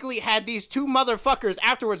basically had these two motherfuckers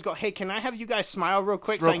afterwards go, hey, can I have you guys smile real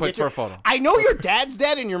quick? Real I can quick get your... for a photo. I know your dad's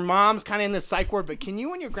dead and your mom's kind of in the psych ward, but can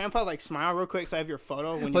you and your grandpa like smile real quick so I have your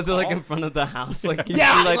photo when you Was it call? like in front of the house? Like you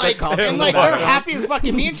Yeah, see, like, the cops in and the like they're background? happy as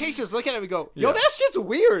fucking. Me and Chase just look at it and we go, yo, Yeah. that's just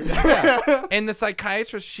weird. And the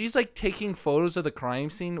psychiatrist, she's like taking photos of the crime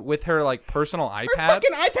scene with her like personal Her iPad.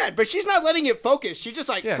 fucking iPad, but she's not letting it focus. She just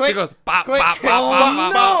like Yeah, click, she goes bop, click, bop, bop, click,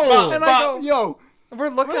 bop, bop, bop, bop, and bop. I go, yo, we're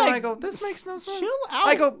looking We're and like, I go, this makes no sense. chill out.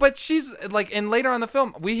 I go, but she's like, and later on in the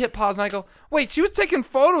film, we hit pause and I go, wait, she was taking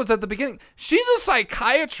photos at the beginning. She's a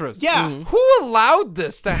psychiatrist. Yeah. Who allowed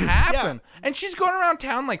this to happen? And she's going around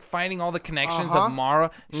town like finding all the connections of Mara.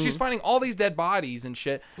 She's finding all these dead bodies and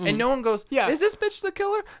shit. And no one goes, Yeah. is this bitch the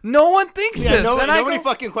killer? No one thinks Yeah, this. nobody- and I nobody go,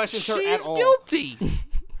 fucking questions her she's at all. guilty.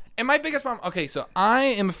 And my biggest problem, okay, so I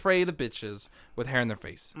am afraid of bitches with hair in their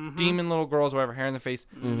face. Demon little girls, whatever, hair in their face.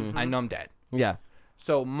 I know I'm dead. Yeah.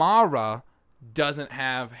 So Mara doesn't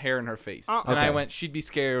have hair in her face, and I Okay. went, she'd be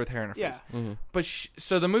scary with hair in her Yeah. face. But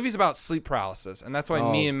so the movie's about sleep paralysis, and that's why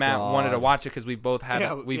Oh, me and Matt God. wanted to watch it because we both had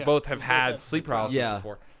Yeah, we yeah. both have had sleep paralysis Yeah.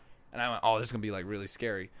 before. And I went, oh, this is gonna be like really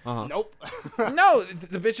scary. nope. No,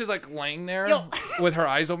 the bitch is like laying there Yo. with her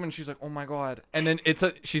eyes open. She's like, oh my god, and then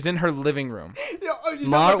she's in her living room. Yo, you talking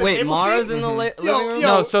about the Wait, table Mara's scene? in the living room?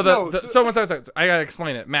 yo. No, so no, so one second, I gotta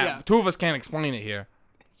explain it. Matt, Yeah. two of us can't explain it here.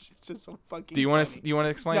 It's just so fucking. Do you want funny. to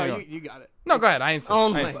explain No, it? you got it. No, go ahead. I insist. Oh I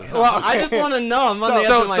my insist. god. Well, I just want to know. I'm on the edge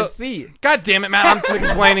So- of my so- seat. God damn it, Matt! I'm just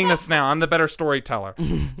explaining this now. I'm the better storyteller.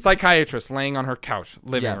 Psychiatrist laying on her couch,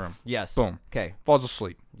 living room. Yes. Boom. Okay. Falls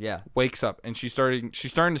asleep. Yeah. Wakes up and she's starting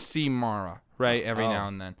to see Mara right every now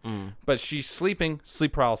and then. But she's sleeping,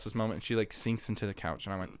 sleep paralysis moment, and she like sinks into the couch.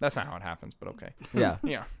 And I went, that's not how it happens, but okay. Yeah.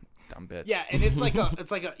 Yeah, dumb bitch. Yeah, and it's like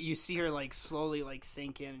a you see her like slowly like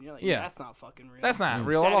sink in, and you're like, Yeah. yeah, that's not fucking real. That's not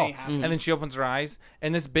real That at all. ain't happening. And then she opens her eyes,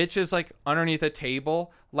 and this bitch is like underneath a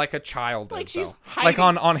table, like a child Like is, she's though. Like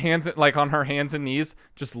hiding. on hands, like on her hands and knees,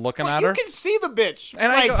 just looking But at you her. can see the bitch,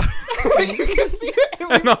 And I like, you can see it.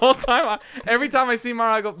 And the whole time, every time I see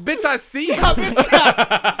Mara, I go, bitch, I see you.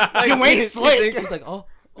 You ain't She slick. thinks- She's like, oh.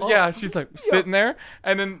 Yeah, she's like sitting there,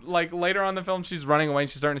 and then like later on in the film, she's running away, and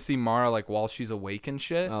she's starting to see Mara like while she's awake and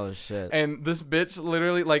shit. Oh shit. And this bitch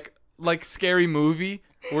literally like scary movie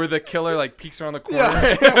where the killer like peeks around the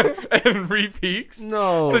corner and re-peeks.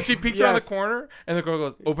 No. So she peeks around the Yes. corner, and the girl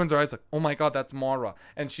goes, opens her eyes like, oh my god, that's Mara,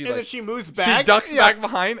 and she And like then she moves back. she ducks Yeah. back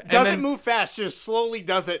behind, and Doesn't then move fast, just slowly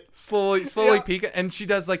does it. slowly Yeah. peek, and she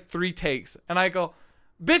does like 3 takes, and I go,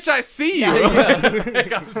 bitch, I see you.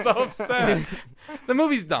 Like, I'm so upset. The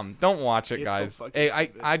movie's dumb. Don't watch it, It's so guys. fucking Hey,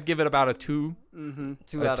 stupid. I'd give it about a 2.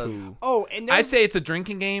 2 out of. 2. Oh, and I'd there's, say it's a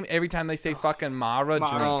drinking game. Every time they say fucking Mara,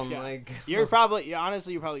 Mara. drink. Oh Yeah. my god. you're probably, yeah,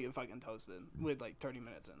 honestly, you're probably get fucking toasted with like 30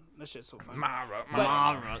 minutes in. That's just so funny. Mara, But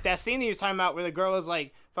Mara. that scene that you was talking about where the girl was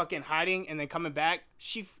like fucking hiding and then coming back,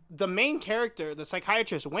 the main character, the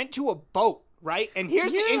psychiatrist, went to a boat, right? And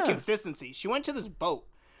here's the Yeah. inconsistency. She went to this boat,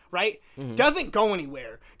 right? Doesn't go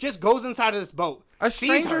anywhere. Just goes inside of this boat. A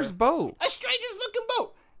sees stranger's her. boat. A stranger's looking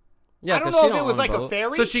boat. Yeah, I don't 'cause know she if it was own like a boat.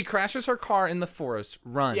 ferry. So she crashes her car in the forest,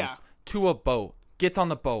 runs Yeah. to a boat, gets on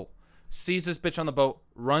the boat, sees this bitch on the boat,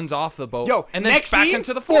 runs off the boat, Yo, and then next back scene,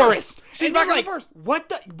 into the forest. She's And back you're in like, the forest. What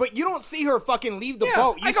the? But you don't see her fucking leave the Yeah,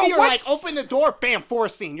 boat. You I go, see her like what's- open the door, bam,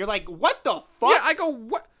 forest scene. You're like, what the fuck? Yeah, I go,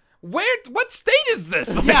 what? What state is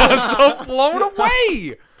this? Like, I was so blown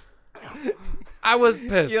away. I was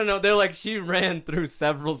pissed. You know, they're like she ran through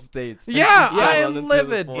several states. Yeah, And she's I still am running through the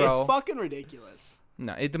livid, forest. bro. It's fucking ridiculous.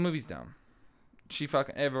 No, the movie's dumb. She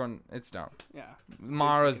fucking everyone. It's dumb. Yeah.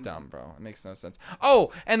 Mara's dumb, bro. It makes no sense.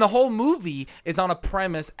 Oh, and the whole movie is on a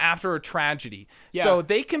premise after a tragedy. Yeah. So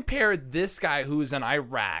they compared this guy who's in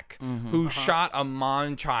Iraq, who shot a mom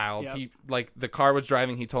and child. Yep. He the car was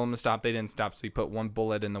driving. He told him to stop. They didn't stop. So he put one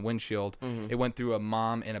bullet in the windshield. It went through a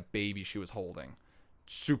mom and a baby she was holding.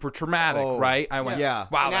 Super traumatic, right? I went, wow,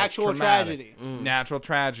 that's natural traumatic. tragedy. Natural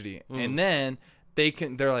tragedy. And then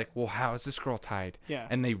they're like, well, how is this girl tied? Yeah.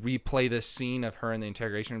 And they replay this scene of her in the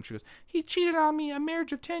interrogation room. She goes, he cheated on me, a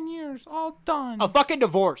marriage of 10 years, all done. A fucking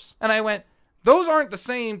divorce. And I went, those aren't the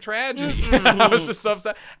same tragedy. I was just so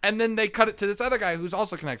upset. And then they cut it to this other guy who's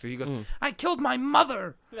also connected. He goes, I killed my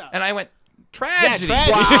mother. Yeah. And I went, tragedy. Yeah,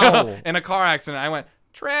 tragedy. Wow. In a car accident. I went,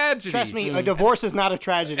 tragedy. Trust me, a divorce is not a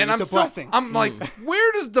tragedy. And it's a blessing. I'm like,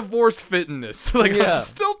 where does divorce fit in this? Like, I'm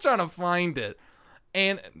still trying to find it.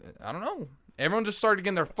 And I don't know. Everyone just started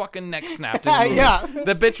getting their fucking neck snapped. Yeah.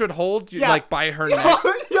 The bitch would hold you like by her neck.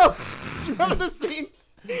 Yo, remember the scene?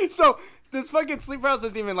 So this fucking sleep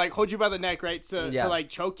paralysis demon like hold you by the neck, right? To like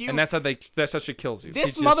choke you. And that's how she kills you.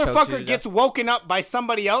 This motherfucker gets woken up by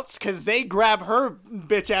somebody else because they grab her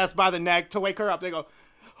bitch ass by the neck to wake her up. They go,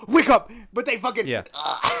 wake up, but they fucking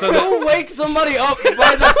So who wakes somebody up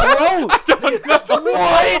by the throat? I don't know.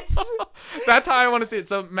 What? That's how I want to see it.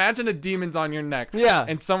 So imagine a demon's on your neck. Yeah.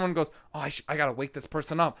 And someone goes, oh, I gotta wake this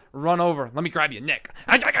person up. Run over. Let me grab your neck.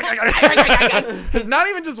 Not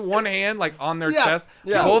even just one hand like on their chest.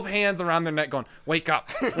 Yeah. Both hands around their neck going, wake up.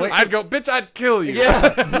 I'd go, bitch, I'd kill you.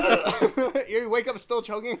 Yeah. You wake up still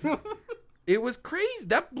choking. It was crazy.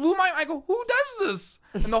 That blew my. I go, who does this?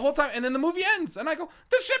 And the whole time, and then the movie ends, and I go,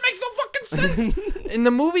 this shit makes no fucking sense. And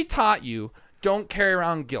the movie taught you don't carry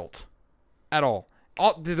around guilt at all.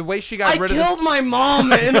 The way she got rid of. I killed my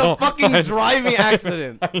mom in a fucking driving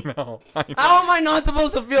accident. I know. How am I not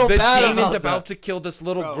supposed to feel bad? The demon's about to kill this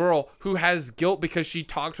little girl who has guilt because she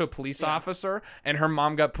talked to a police officer and her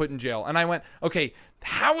mom got put in jail. And I went, okay.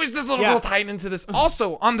 How is this little girl tied into this?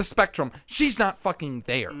 Also, on the spectrum, she's not fucking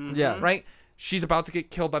there. Yeah. Right? She's about to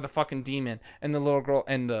get killed by the fucking demon and the little girl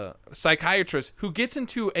and the psychiatrist who gets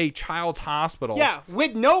into a child's hospital. Yeah,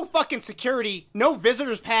 with no fucking security, no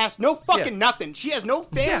visitors pass, no fucking nothing. She has no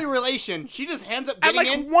family relation. She just ends up getting at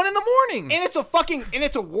like in 1 a.m. And it's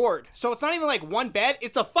a ward. So it's not even like one bed.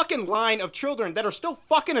 It's a fucking line of children that are still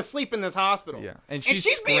fucking asleep in this hospital. Yeah. And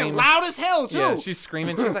she's being loud as hell too. Yeah, she's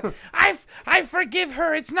screaming. She's like, I forgive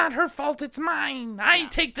her. It's not her fault. It's mine. I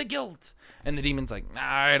take the guilt. And the demon's like, all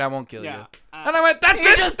right, I won't kill you. And I went, that's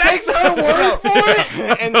it. Just takes her word for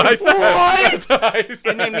it. And what?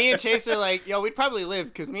 And then me and Chase are like, yo, we'd probably live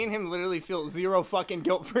because me and him literally feel zero fucking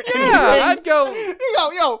guilt for anything. Yeah, I'd go.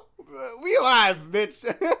 Yo, we alive, bitch.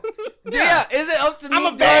 Yeah, is it up to me?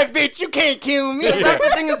 I'm a bad bitch. You can't kill me. That's the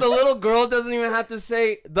thing is the little girl doesn't even have to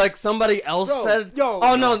say like somebody else said.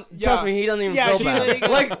 Oh no, trust me, he doesn't even feel bad.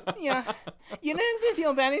 Like, you didn't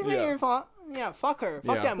feel bad. It's not your fault. Yeah, fuck her.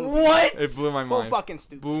 Fuck that movie. What? It blew my mind. So fucking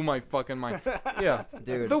stupid. Blew my fucking mind. Yeah.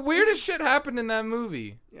 Dude. The weirdest shit happened in that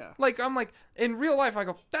movie. Yeah. Like, I'm like, in real life, I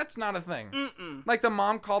go, that's not a thing. Like, the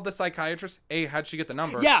mom called the psychiatrist. A, how'd she get the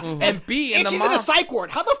number? Yeah. And B, and the she's mom. in a psych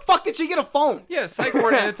ward. How the fuck did she get a phone? Yeah, psych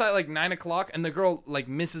ward, and it's at like 9 o'clock, and the girl, like,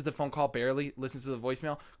 misses the phone call barely, listens to the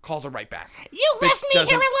voicemail, calls her right back. You left me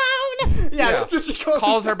here alone. Yeah. That's what she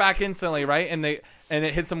calls her back instantly, right? And it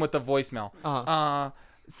hits them with the voicemail.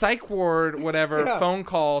 Psych ward, whatever, phone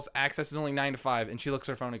calls, access is only 9 to 5, and she looks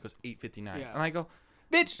at her phone and it goes 8:59. Yeah. And I go,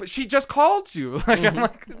 bitch, but she just called you. Like, I'm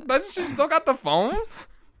like, doesn't she still got the phone?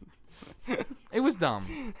 It was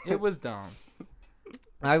dumb. It was dumb.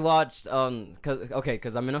 I watched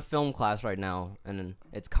cause I'm in a film class right now, and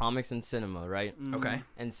it's comics and cinema, right? Okay.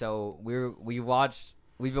 And so we've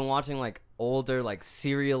been watching like older like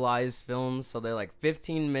serialized films, so they're like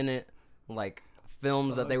 15-minute like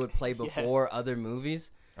films that they would play before other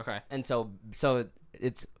movies. Okay. And so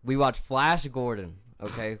we watched Flash Gordon,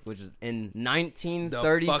 okay, which is in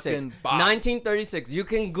 1936. 1936. You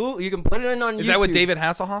can put it in on YouTube. Is that with David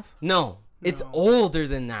Hasselhoff? No. It's older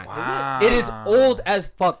than that. Wow. It is old as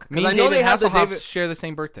fuck. Me and David Hasselhoff share the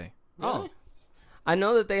same birthday. Oh. I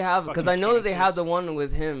know that they have, because I know that they have the one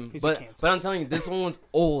with him, but I'm telling you, this one was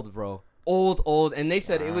old, bro. Old, and they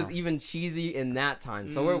said it was even cheesy in that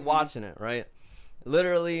time. So we're watching it, right?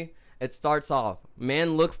 Literally, it starts off.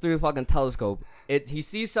 Man looks through a fucking telescope. He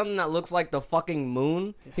sees something that looks like the fucking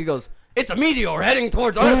moon. He goes, it's a meteor heading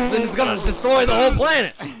towards Earth, and it's gonna destroy the whole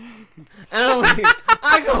planet. And I'm like,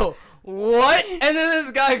 I go, what? And then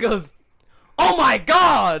this guy goes, oh my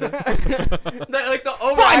god! Like the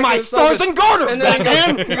by my stars and garters, and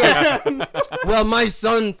then man! Well, my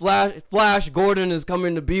son Flash Gordon is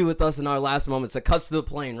coming to be with us in our last moments. It cuts to the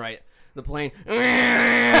plane, right? the plane,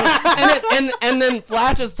 and then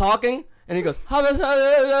Flash is talking, and he goes,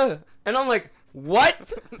 and I'm like,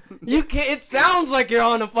 what? You can't. It sounds like you're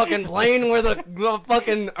on a fucking plane where the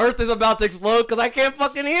fucking Earth is about to explode because I can't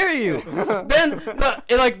fucking hear you. Then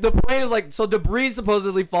the plane is like, so debris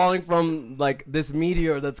supposedly falling from like this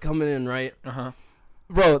meteor that's coming in, right?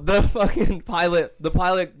 Bro, the fucking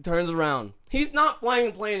pilot turns around. He's not flying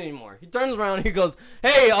the plane anymore. He turns around and he goes,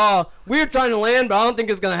 hey, we're trying to land, but I don't think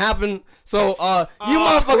it's gonna happen. So you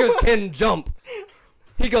motherfuckers can jump.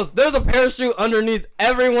 He goes, there's a parachute underneath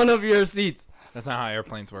every one of your seats. That's not how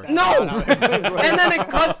airplanes work. No! And then it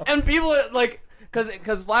cuts, and people are like,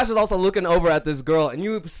 because Flash is also looking over at this girl, and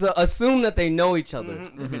you assume that they know each other.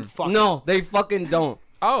 Mm-hmm. No, they fucking don't.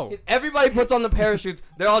 Oh. Everybody puts on the parachutes,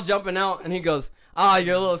 they're all jumping out, and he goes,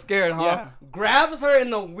 you're a little scared, huh? Yeah. Grabs her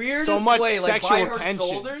in the weirdest way, like by her tension.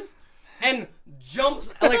 shoulders, and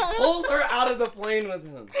jumps, like pulls her out of the plane with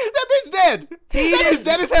him. That bitch dead. That is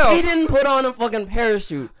dead as hell. He didn't put on a fucking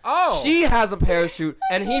parachute. Oh. She has a parachute,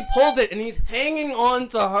 and he pulled it, and he's hanging on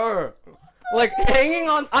to her. Like, hanging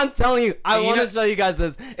on. I'm telling you, I want to show you guys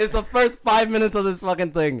this. It's the first 5 minutes of this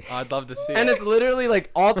fucking thing. I'd love to see it. And it's literally,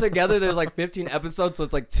 like, all together, there's, like, 15 episodes, so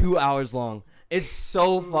it's, like, 2 hours long. It's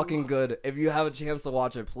so fucking good. If you have a chance to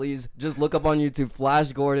watch it, please just look up on YouTube,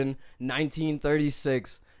 Flash Gordon,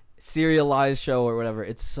 1936. Serialized show or whatever.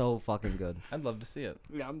 It's so fucking good. I'd love to see it.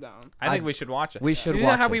 Yeah, I'm down. I think we should watch it. We should you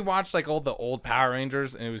watch know how it. we watched like all the old Power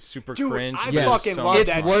Rangers and it was super cringe? I Yes. fucking so love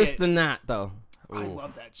It's that worse shit. than that, though. I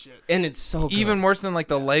love that shit. And it's so good. Even worse than like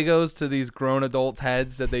the Legos to these grown adults'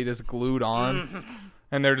 heads that they just glued on.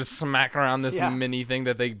 And they're just smacking around this mini thing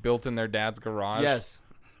that they built in their dad's garage. Yes.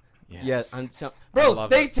 Yes. Bro,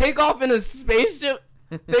 they take off in a spaceship.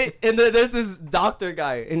 There's this doctor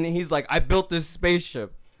guy, and he's like, I built this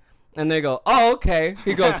spaceship. And they go, oh, okay.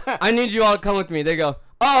 He goes, I need you all to come with me. They go,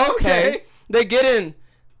 oh, okay. They get in.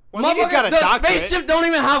 Well, he's got a the doctorate. spaceship don't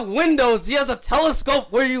even have windows. He has a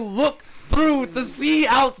telescope where you look through to see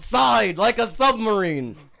outside like a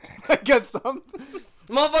submarine. I guess some.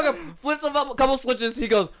 Motherfucker flips up a couple switches. He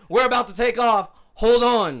goes, we're about to take off. Hold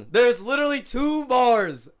on. There's literally 2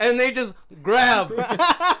 bars, and they just grab.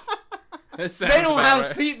 They don't have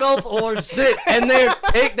seatbelts or shit, and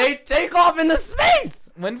they take off into space.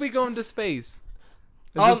 When did we go into space?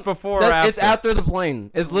 Is this before or It's after? after the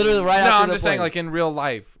plane. It's literally right after the plane. No, I'm just saying, like in real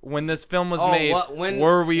life, when this film was made, when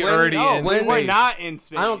were we already in We space? were not in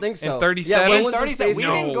space. I don't think so. In 37? Yeah, when In was the 37, space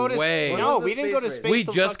we race? didn't go to way. When No, was the we didn't go to space space. We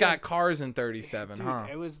till just fucking- got cars in 37, Dude, huh?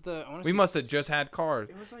 It was the. I wanna We say must have just had cars.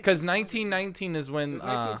 was like- Because 1919 is It when was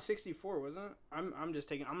 1964, wasn't it? I'm just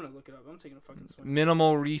taking. I'm gonna look it up. I'm taking a fucking swing.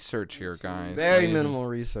 minimal research here, guys. Very ladies minimal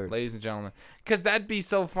research. ladies and gentlemen. Because that'd be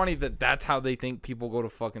so funny that that's how they think people go to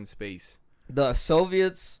fucking space. The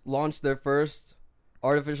Soviets launched their first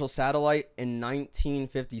artificial satellite in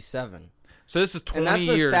 1957. So this is 20 And that's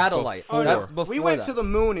a years satellite. before. That's before We went that. to the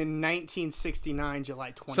moon in 1969,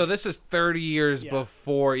 July 20th. So this is 30 years Yeah.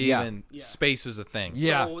 before Yeah. even Yeah. space was a thing.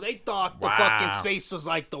 Yeah. So they thought the Wow. fucking space was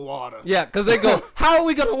like the water. Yeah, because they go, how are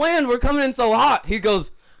we going to land? We're coming in so hot. He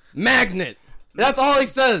goes, magnet. That's all he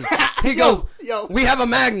says. He goes, yo. we have a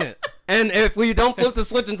magnet. And if we don't flip the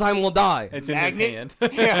switch in time, we'll die. It's Magnet? in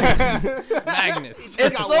his hand. Magnets.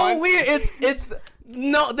 It's got so one. weird. It's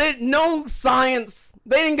no science.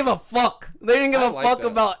 They didn't give a fuck. They didn't give I a like fuck that.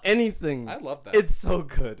 about anything. I love that. It's so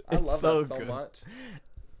good. I It's love so that so good. much.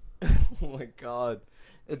 Oh my god,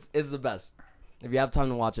 it's the best. If you have time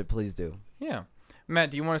to watch it, please do. Yeah.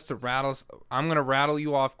 Matt, do you want us to rattle? I'm going to rattle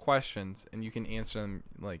you off questions, and you can answer them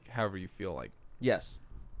like however you feel like. Yes.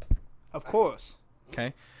 Of course.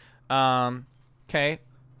 Okay. Okay.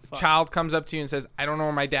 Child comes up to you and says, I don't know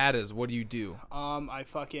where my dad is. What do you do? I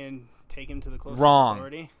fucking take him to the closest Wrong.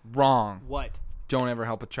 authority. Wrong. What? Don't ever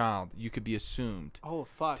help a child. You could be assumed. Oh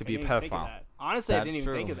fuck! To be I a didn't even think of pedophile. that. Honestly, I That's didn't even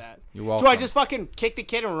true. think of that. You're welcome. Do I just fucking kick the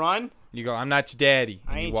kid and run? You go, I'm not your daddy.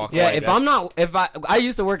 I And you ain't walk your Yeah, away. if I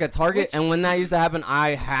used to work at Target, and when that used to happen,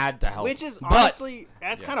 I had to help. Which is But honestly,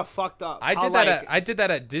 that's kind of fucked up. I How, did that. like- I did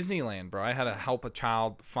that at Disneyland, bro. I had to help a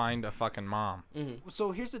child find a fucking mom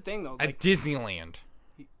So here's the thing, though. at Like, Disneyland.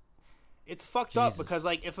 it's fucked up because,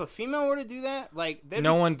 like, if a female were to do that, like,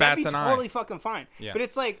 No one bats that'd be an eye. totally fucking fine. Yeah. But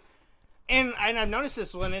it's like, and I've noticed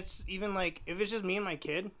this when it's even like, if it's just me and my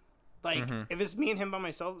kid, like, if it's me and him by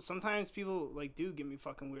myself, sometimes people like do give me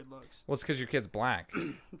fucking weird looks. Well, it's because your kid's black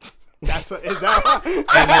That's what is that? and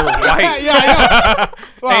you're white. yeah, I know.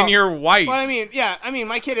 Well, And you're white. Well, I mean,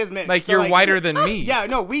 my kid is mixed. like so, you're whiter than me. Yeah,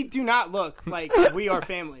 no, we do not look like we are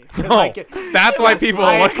family. 'Cause No, my kid- that's why people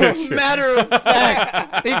like- look at you. matter of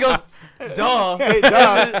fact, he goes, Duh. Hey,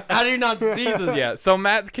 duh. How do you not see this? Yeah, so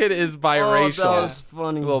Matt's kid is biracial. Oh, that was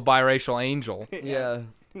funny. A little biracial angel. Yeah.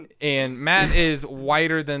 And Matt is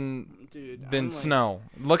whiter than I'm snow.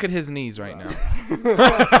 Look at his knees right now.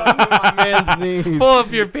 My man's knees. Pull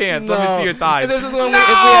up your pants. Let me see your thighs. This is when if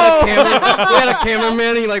we had a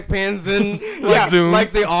cameraman, he like pans in, like, Zooms. like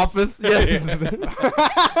The Office. Yes.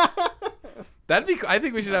 That'd be. I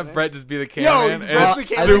think we should have Brett just be the cameraman. And Brett's it's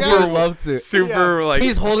the camera super, guy? love to. super like.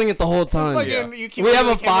 He's holding it the whole time. Fucking, you keep We have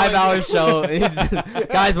a holding the camera 5-hour like- show. He's just,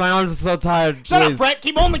 guys, my arms are so tired. Shut please. up, Brett.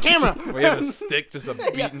 Keep holding the camera. We have a stick, just a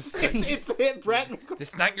beaten Yeah, stick. it's it, Brett.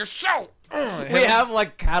 It's not your show. We have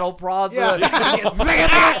like cattle prods. Yeah.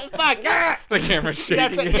 Fuck. The camera's You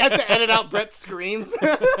have, shaking. to, you have to edit out Brett's screams.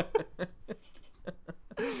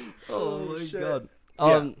 Oh my shit. god.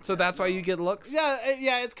 So that's why you get looks. yeah,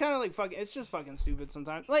 it's kind of like fucking. It's just fucking stupid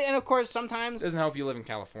sometimes. Like, and of course sometimes. Doesn't help you live in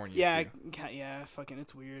California. Yeah, too. yeah, fucking,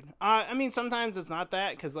 it's weird. I mean, sometimes it's not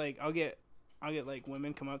that, cause like I'll get like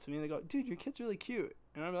women come up to me and they go, "Dude, your kid's really cute,"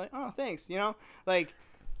 and I'm like, "Oh, thanks," you know, like.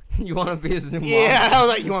 You want to be his new mom? Yeah, I was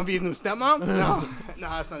like, "You want to be his new stepmom?" No,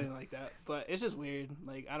 it's not even like that. But it's just weird.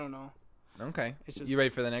 Like, I don't know. Okay. It's just- You ready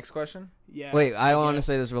for the next question? Yeah. Wait, I want to guess.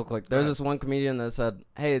 say this real quick. There's this one comedian that said,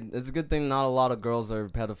 "Hey, it's a good thing not a lot of girls are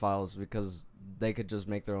pedophiles because they could just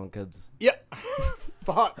make their own kids." Yeah.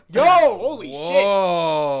 Fuck. Yo, holy shit.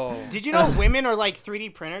 Whoa. Did you know women are like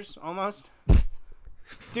 3D printers almost?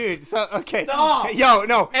 Dude, so okay. Stop. Yo,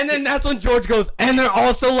 no. And then that's when George goes, "And they're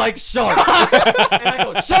also like sharks." And I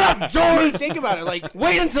go, "Shut up, I mean, George! think about it. Like,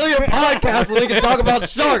 Wait until your podcast so we can talk about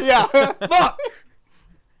sharks." yeah. Fuck.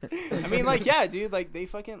 I mean, like, yeah, dude. Like, they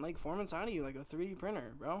fucking like form inside of you like a 3D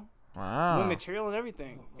printer, bro. Wow. With material and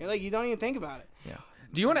everything. And, like, you don't even think about it. Yeah.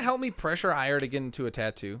 Do you want to help me pressure Ira to get into a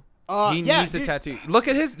tattoo? He Yeah, needs a dude. tattoo. Look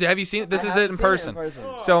at his. Have you seen it? This is it in person.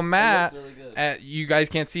 So Matt, you guys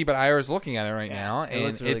can't see, but Ira's looking at it right now, and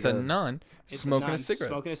looks really it's a good. nun It's smoking nun a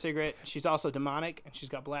cigarette. Smoking a cigarette. She's also demonic, and she's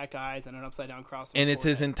got black eyes and an upside down cross. on And her it's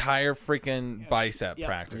his forehead. entire freaking bicep, Yeah.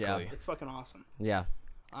 practically. Yeah. It's fucking awesome. Yeah.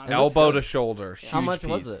 Honestly. Elbow to shoulder. How Huge much piece.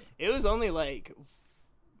 was it? It was only like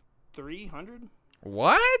 300.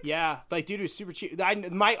 What? Yeah, like dude, it was super cheap. The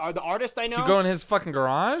artist I know. Did you go in his fucking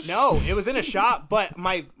garage? No, it was in a shop, but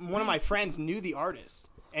one of my friends knew the artist,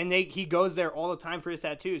 and he goes there all the time for his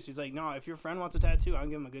tattoos. He's like, no, if your friend wants a tattoo, I'll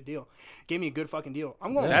give him a good deal. Give me a good fucking deal.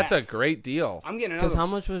 I'm going. That's a back. great deal. I'm getting Because another.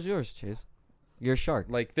 how much was yours, Chase? Your shark.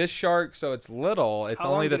 Like this shark, so it's little. It's How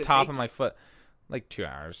long only the did it top take of my foot. Like 2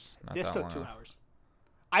 hours. Not This that took long. 2 hours.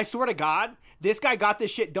 I swear to God, this guy got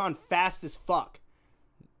this shit done fast as fuck.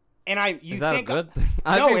 And you Is that think good? No,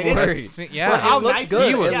 I'd be it is. worried. That's- yeah. But how it looks nice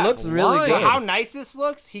good. it is. It looks really Flying. good. how nice this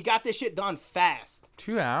looks? He got this shit done fast.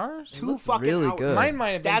 2 hours? 2 looks fucking really hours. good. Mine might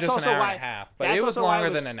have been That's just an also hour why- and a half, but that's it was also why longer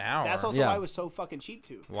it was- than an hour. That's also Yeah. why it was so fucking cheap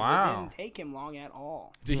too. 'Cause Wow. It didn't take him long at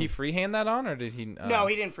all. Did he freehand that on, or did he? No,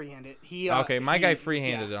 he didn't freehand it. Okay, my guy he-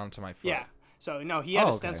 freehanded yeah. it onto my foot. Yeah. So no, he had Oh, a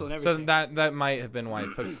okay. stencil and So everything. that might have been why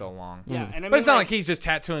it took so long. yeah, and I mean, But it's not like he's just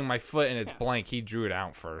tattooing my foot and it's Yeah. blank. He drew it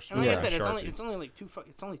out first. And like with I a said, Sharpie. it's only like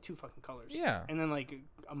it's only two fucking colors. Yeah. And then like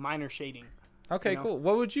a minor shading. Okay, you know? cool.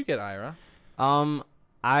 What would you get, Ira?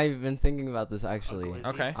 I've been thinking about this actually. glizzy.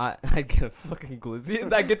 Okay. I'd get a fucking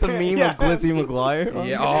glizzy. I get the meme Yeah. of Glizzy McGuire.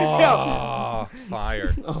 Yeah. Oh,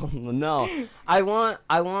 fire. Oh no! I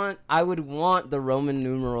would want the Roman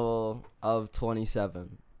numeral of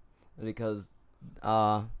 27 because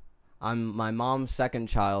I'm my mom's second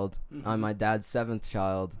child. I'm my dad's 7th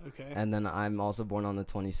child, Okay. and then I'm also born on the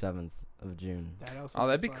 27th of June. That also Oh,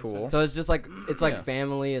 that'd makes be a lot of cool. sense. So it's just like it's like Yeah.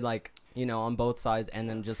 family, like on both sides, and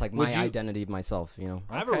then just like Would my you- identity of myself.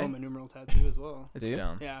 I have a Okay. Roman numeral tattoo as well. It's you?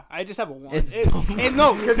 dumb. Yeah, I just have a one. It's it, dumb.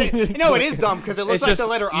 no, because it is dumb because it looks It's like just the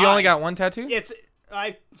letter I. you only got one tattoo. It's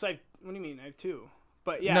what do you mean? I have 2.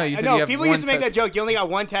 But yeah, No, you I said know you have people one used to make that tattoo. joke. You only got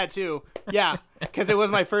one tattoo. Yeah, because it was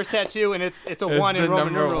my first tattoo, and it's a It's one in the Roman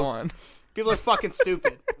number numerals. one. People are fucking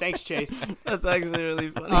stupid. Thanks, Chase. That's actually really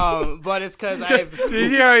funny. But it's because I have. You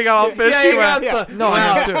hear how he got all pissed? Yeah, He you went, got some- No, I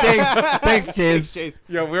have to. Thanks, Thanks, Chase. Chase.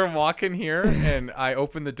 Yo, we were walking here, and I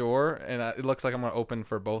opened the door, and it looks like I'm gonna open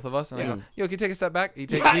for both of us. And I Yeah. go, "Yo, can you take a step back?" He He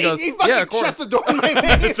goes, fucking "Yeah, of course." shuts the door in my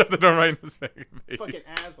face. Shut the door right in his face. Fucking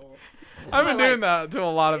asshole. I've been my doing that to a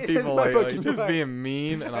lot of It's people my lately, fucking just life. being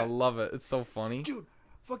mean, and I love it. It's so funny. Dude,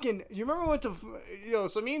 fucking, you remember we went to,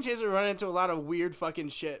 so me and Chase were running into a lot of weird fucking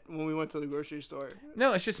shit when we went to the grocery store.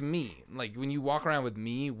 No, it's just me. Like when you walk around with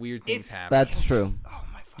me, weird things It's- happen. That's true. Oh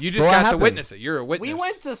my fucking. You just What got to happened? witness it. You're a witness. We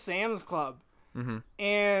went to Sam's Club,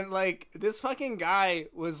 And like this fucking guy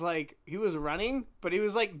was like, he was running, but he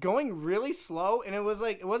was like going really slow, and it was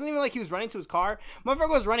like, it wasn't even like he was running to his car. Motherfucker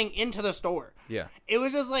was running into the store. Yeah. It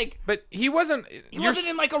was just like, But he wasn't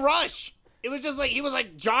in like a rush. It was just like, he was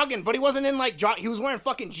like jogging, but he wasn't in like he was wearing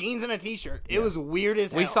fucking jeans and a t-shirt. It was weird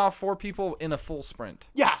as hell. We saw 4 people in a full sprint.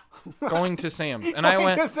 Yeah. Going to Sam's. And I Going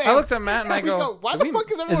went, to Sam's. I looked at Matt and I go, why the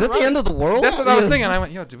fuck is everyone Is it running? the end of the world? That's what I was thinking. I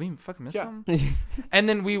went, yo, did we fucking miss something? And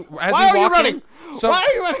then Why we are walk you running? in, Why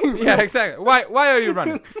are you running? Yeah, exactly. Why are you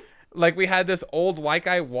running? Like we had this old white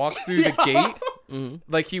guy walk through the gate.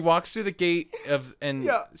 Like he walks through the gate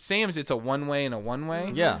Sam's, it's a one-way and a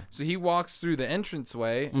one-way. Yeah. So he walks through the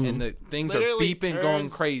entranceway and the things Literally are beeping, turns going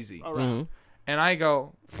crazy. around. And I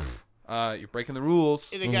go, you're breaking the rules.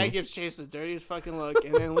 And the guy gives Chase the dirtiest fucking look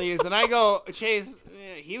and then leaves. And I go, Chase,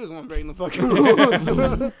 he was the one breaking the fucking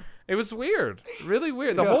rules. It was weird. Really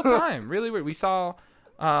weird. The whole time. Really weird. We saw,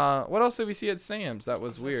 what else did we see at Sam's? That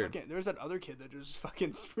was weird. There was that other kid that was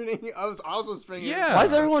fucking sprinting. I was also sprinting. Yeah. Why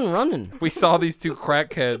is everyone running? We saw these 2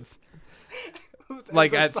 crackheads.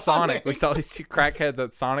 Like It was at a Sonic. We saw these 2 crackheads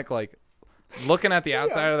at Sonic, like looking at the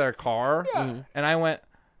outside of their car. And I went,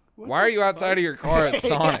 why are you outside of your car at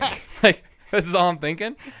Sonic? Like, this is all I'm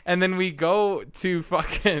thinking. And then we go to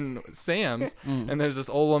fucking Sam's, and there's this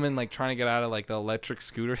old woman like trying to get out of like the electric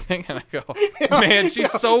scooter thing. And I go, man,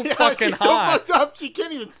 she's so fucking she's hot. so fucked up, she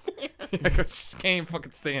can't even stand. I go, she can't even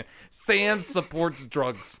fucking stand. Sam supports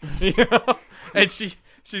drugs, you know? And she's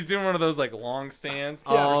doing one of those like long stands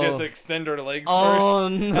where she has to extend her legs first. No.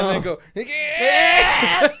 And then go,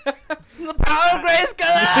 yeah! The power of grace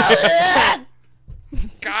God.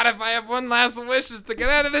 God, if I have one last wish is to get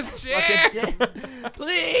out of this chair.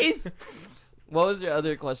 Please. What was your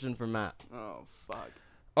other question for Matt? Oh, fuck.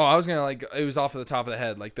 Oh, I was going to like, it was off of the top of the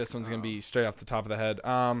head. Like this one's going to be straight off the top of the head.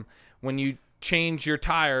 When you change your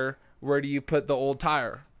tire, where do you put the old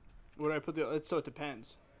tire? Where do I put so it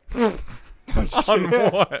depends. On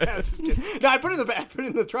what? I'm just kidding. No, I put it in the back. I put it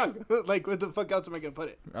in the trunk. Like, where the fuck else am I gonna put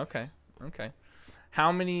it? Okay.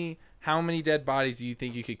 How many dead bodies do you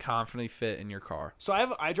think you could confidently fit in your car? So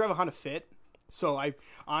I drive a Honda Fit. So I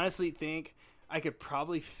honestly think I could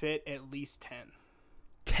probably fit at least 10.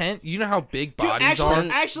 10? You know how big Dude, bodies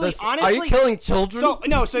honestly, Are you killing children?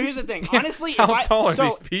 So here's the thing. Honestly, How tall are so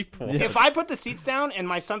these people? if I put the seats down and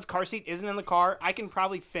my son's car seat isn't in the car, I can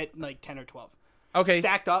probably fit like 10 or 12. Okay.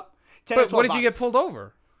 Stacked up. 10 or But 12 what if you get bodies. pulled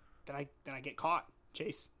over? Then I get caught,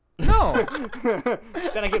 Chase. No.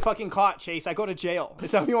 Then I get fucking caught, Chase. I go to jail.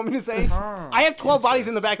 Is that what you want me to say? I have 12 bodies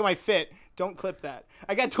in the back of my Fit. Don't clip that.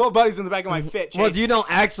 I got 12 bodies in the back of my Fit, Chase. Well, you don't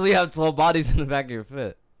actually have 12 bodies in the back of your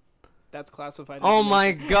Fit. That's classified. Oh my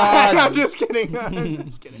I'm God. just kidding. I'm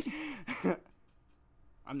just kidding.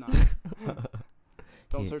 I'm not.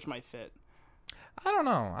 Don't search my Fit. I don't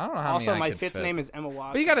know how Also, many I my could Fit's fit. name is Emma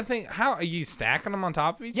Watson. But you got to think, how are you stacking them on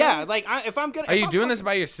top of each Yeah, other? like if I'm gonna. Are you doing this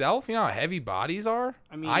by yourself? You know how heavy bodies are?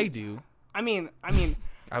 I mean- I do. I mean.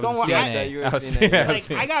 I Don't was worry, CNA. that you were I was CNA. CNA.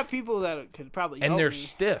 Like I got people that could probably And help they're me.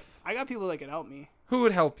 stiff. I got people that could help me. Who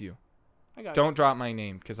would help you? I got Don't drop my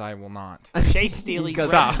name because I will not. Chase Steely. Because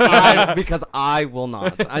Stop. because I will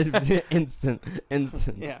not. Instant.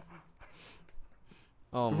 Yeah.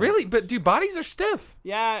 Oh, my. Really? But dude, bodies are stiff.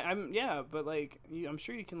 Yeah, but like I'm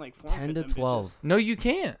sure you can like form 10 fit to them 12. bitches. No, you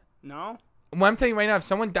can't. No. Well, I'm telling you right now, if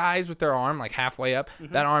someone dies with their arm like halfway up,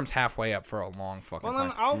 that arm's halfway up for a long fucking Well, then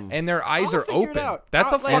time. I'll. And their eyes I'll are figure it open. out.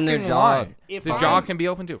 That's a I'll, like- And their fucking jaw. lie. If The I'm- jaw can be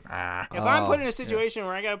open too. Ah. If I'm put in Oh, a situation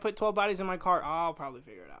where I gotta put 12 bodies in my car, I'll probably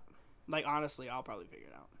figure it out. Like honestly, I'll probably figure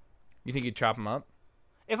it out. You think you'd chop them up?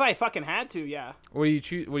 If I fucking had to, yeah. What are you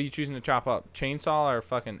choosing to chop up? Chainsaw or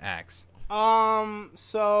fucking axe?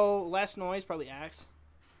 So less noise, probably axe.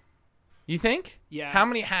 You think? Yeah. How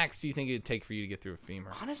many hacks do you think it'd take for you to get through a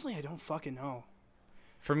femur? Honestly, I don't fucking know.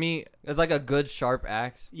 For me, It's like a good sharp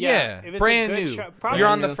axe. yeah, if it's a brand good new. probably. You're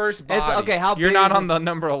on new. the first It's- body. okay, how You're big not is on this? the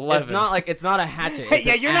number 11. It's not a hatchet. Hey, It's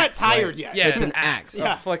yeah, an you're not axe, tired right? yet. Yeah, it's It's an an axe.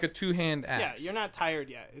 Yeah. Like a two-hand Yeah, axe. you're not tired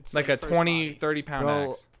yet. It's like the a first 20, body. 30-pound Bro,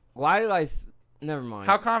 axe. why did I? Never mind.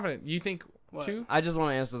 How confident? You think What? two? I just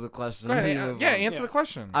want to answer the question. Go ahead. Move Yeah, on. answer Yeah. the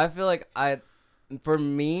question. I feel like for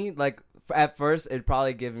me, like at first, it'd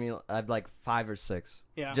probably give me like 5 or 6.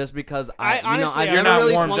 Yeah. Just because Honestly, I've You're never not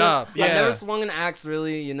really warmed swung up. I've Yeah. never swung an axe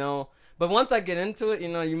really, But once I get into it, you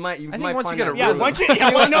might think might once you find get a that Yeah, rhythm. once you no,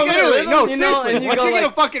 literally, no, you know, seriously. and you Once go you get a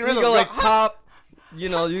like- fucking rhythm, you go like go, top. You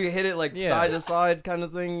hit it like Yeah. side to side kind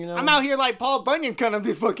of thing. I'm out here like Paul Bunyan cutting up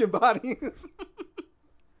these fucking bodies.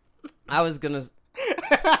 I was gonna.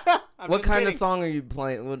 I'm What just kind of kidding. song are you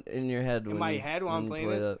playing in your head? In my head while I'm you playing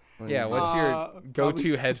play this? that- when Yeah, you- what's your go-to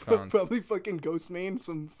probably- headphones? Probably fucking Ghostman,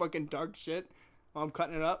 some fucking dark shit while I'm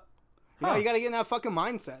cutting it up. You know, you gotta get in that fucking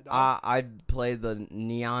mindset, dog. I'd play the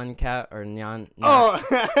Neon Cat or Neon. Oh,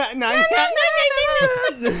 9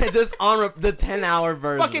 Just on the 10-hour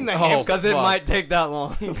version. Fucking the hamster. Because it might take that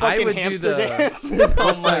long. The I fucking would do hamster the. dance.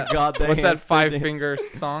 Oh my god. What's that 5 finger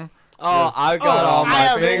song? Oh, I got all I my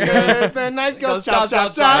have fingers. fingers. The knife goes chop,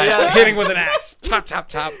 chop, chop. Yeah. Hitting with an axe. Chop, chop,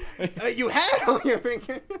 chop. You had all your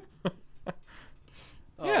fingers.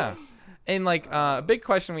 Yeah. And like a big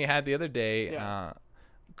question we had the other day, Yeah.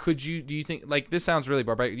 do you think, like, this sounds really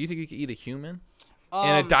barbaric, do you think you could eat a human? In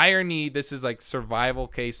a dire need, this is like survival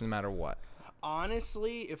case no matter what.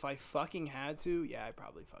 Honestly, if I fucking had to, yeah, I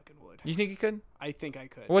probably fucking would. You think you could? I think I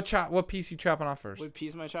could. What piece you chopping off first? What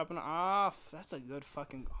piece am I chopping off? That's a good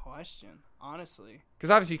fucking question, honestly.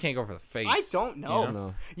 Because obviously you can't go for the face. I don't know. You know?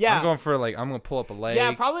 No. Yeah. I'm gonna pull up a leg.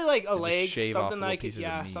 Yeah, probably like a and just leg, shave off something little that I could, pieces of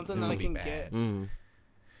yeah, meat. something It's that I gonna can be bad. get.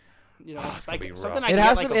 You know, it's gonna like be something rough. I It can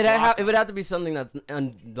has get, to. like a block It would have to be something that's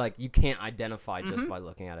like you can't identify just by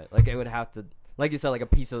looking at it. Like it would have to, like you said, like a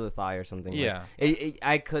piece of the thigh or something. Yeah. Like,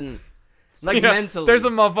 I couldn't. Like You know, mentally. there's a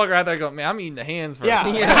motherfucker out there going, man, I'm eating the hands first. Yeah.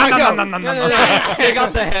 Yeah. No. They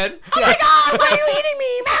got the head. Oh my god, why are you eating me?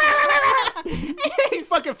 He's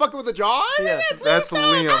fucking with the jaw. Yeah. That's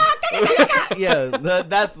Liam. Yeah,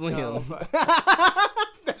 that's Liam.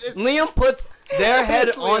 That is- Liam puts their head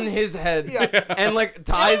That's Liam. on his head Yeah. and like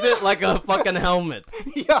ties it like a fucking helmet.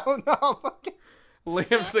 Yo, no, fucking.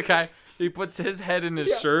 Liam's the guy. He puts his head in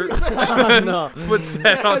his shirt. No. Puts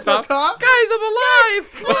that on Head's on top. top? Guys, I'm alive.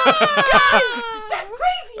 That's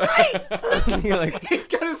crazy, right? You're like, He's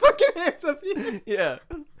got his fucking hands up here. yeah.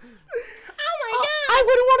 Oh my god. I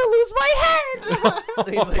wouldn't want to lose my head.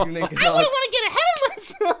 He's like thinking I all, wouldn't want to get ahead of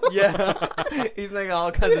myself. yeah. He's thinking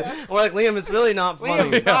all kinds of. We're like, Liam, it's really not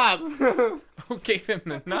funny. Liam, stop. Who gave him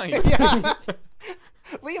the knife? Yeah.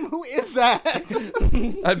 Liam, who is that?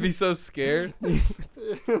 I'd be so scared.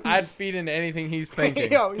 I'd feed into anything he's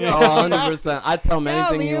thinking. Yo, yo. Oh, 100%. I'd tell him Yeah,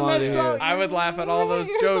 anything you Liam, want to that's hear. so- I would laugh at all those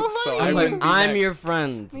You're so jokes, so funny. I I'm wouldn't like, be I'm next. your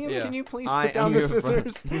friend. Liam, Yeah. can you please I put down am the your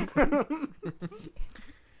scissors?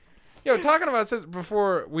 Yo, talking about scissors,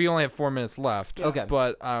 before we only have 4 minutes left. Okay.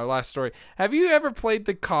 But last story. Have you ever played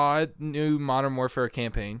the COD new Modern Warfare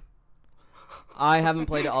campaign? I haven't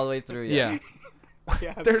played it all the way through yet. Yeah.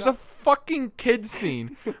 Yeah, There's a fucking kid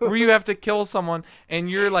scene where you have to kill someone and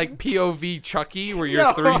you're like POV Chucky where you're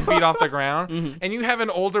Yo. 3 feet off the ground and you have an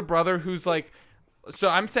older brother who's like, so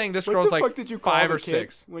I'm saying this What girl's the like fuck did you call 5 the or kid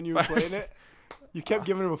 6 when you were 5 or playing 6. it? You kept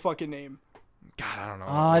giving him a fucking name. God, I don't know.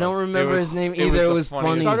 Oh, I don't remember his name either. It the was funniest- It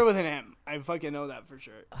funny. started with an M. I fucking know that for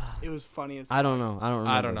sure. It was funny as I don't know. I don't remember.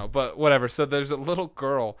 I don't know, but whatever. So there's a little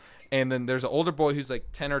girl, and then there's an older boy who's like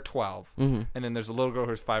 10 or 12, and then there's a little girl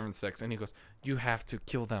who's 5 and 6, and he goes, "You have to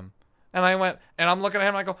kill them." And I went, and I'm looking at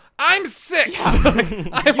him, and I go, "I'm 6. I'm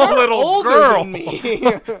a You're little older girl. than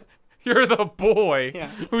me. You're the boy Yeah.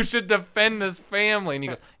 who should defend this family." And he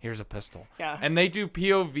goes, "Here's a pistol." Yeah. And they do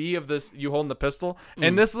POV of this, you holding the pistol.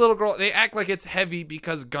 And this little girl, they act like it's heavy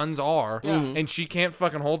because guns are. And she can't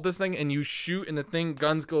fucking hold this thing. And you shoot, and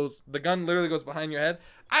the gun literally goes behind your head.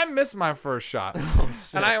 I missed my first shot.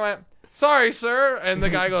 And I went, "Sorry, sir." And the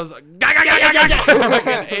guy goes, "Gah, gah, gah, gah, gah, gah." Like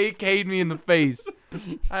an AK'd me in the face.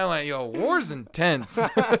 I went, "Yo, war's intense."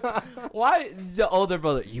 Why the older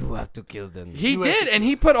brother? You have to kill them. He did, and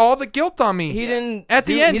he put all the guilt on me. He didn't. At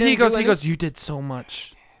the do- end, he didn't goes, do anything? "You did so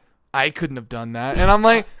much. I couldn't have done that." And I'm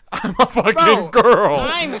like, "I'm a fucking Bro, girl.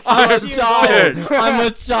 I'm 6 I'm years old. 6. I'm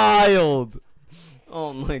a child.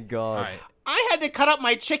 Oh my god. All right. I had to cut up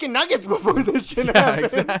my chicken nuggets before this shit Yeah, happened.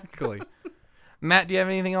 exactly. Matt, do you have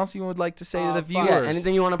anything else you would like to say to the fuck. viewers? Yeah,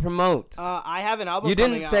 anything you want to promote? I have an album You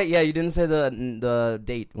didn't coming say. out. Yeah, you didn't say the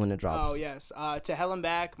date when it drops. Oh, yes. To Hell and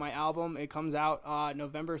Back, my album. It comes out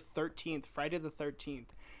November 13th, Friday the 13th.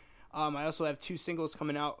 I also have 2 singles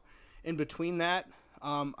coming out in between that.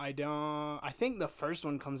 I think the first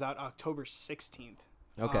one comes out October 16th.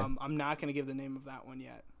 Okay. I'm not going to give the name of that one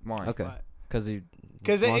yet. Why? Okay. But Because he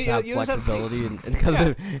 'Cause wants to have you just have to- flexibility, and because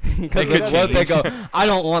Yeah. because They could what they change. go, I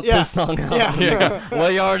don't want Yeah. this song out. Yeah.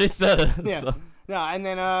 Well, you already said it. Yeah. So. No, and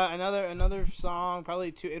then another song,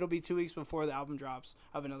 probably it'll be 2 weeks before the album drops.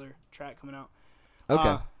 I have another track coming out.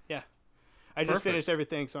 Okay. Yeah. I just Perfect. finished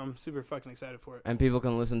everything, so I'm super fucking excited for it. And people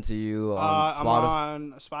can listen to you on I'm Spotify.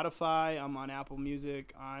 on Spotify. I'm on Apple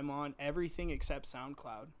Music. I'm on everything except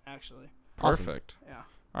SoundCloud, actually. Awesome. Perfect. Yeah.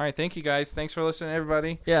 All right, thank you guys. Thanks for listening,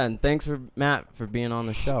 everybody. Yeah, and thanks for Matt for being on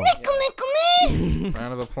the show.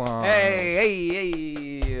 Round of applause.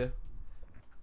 Hey.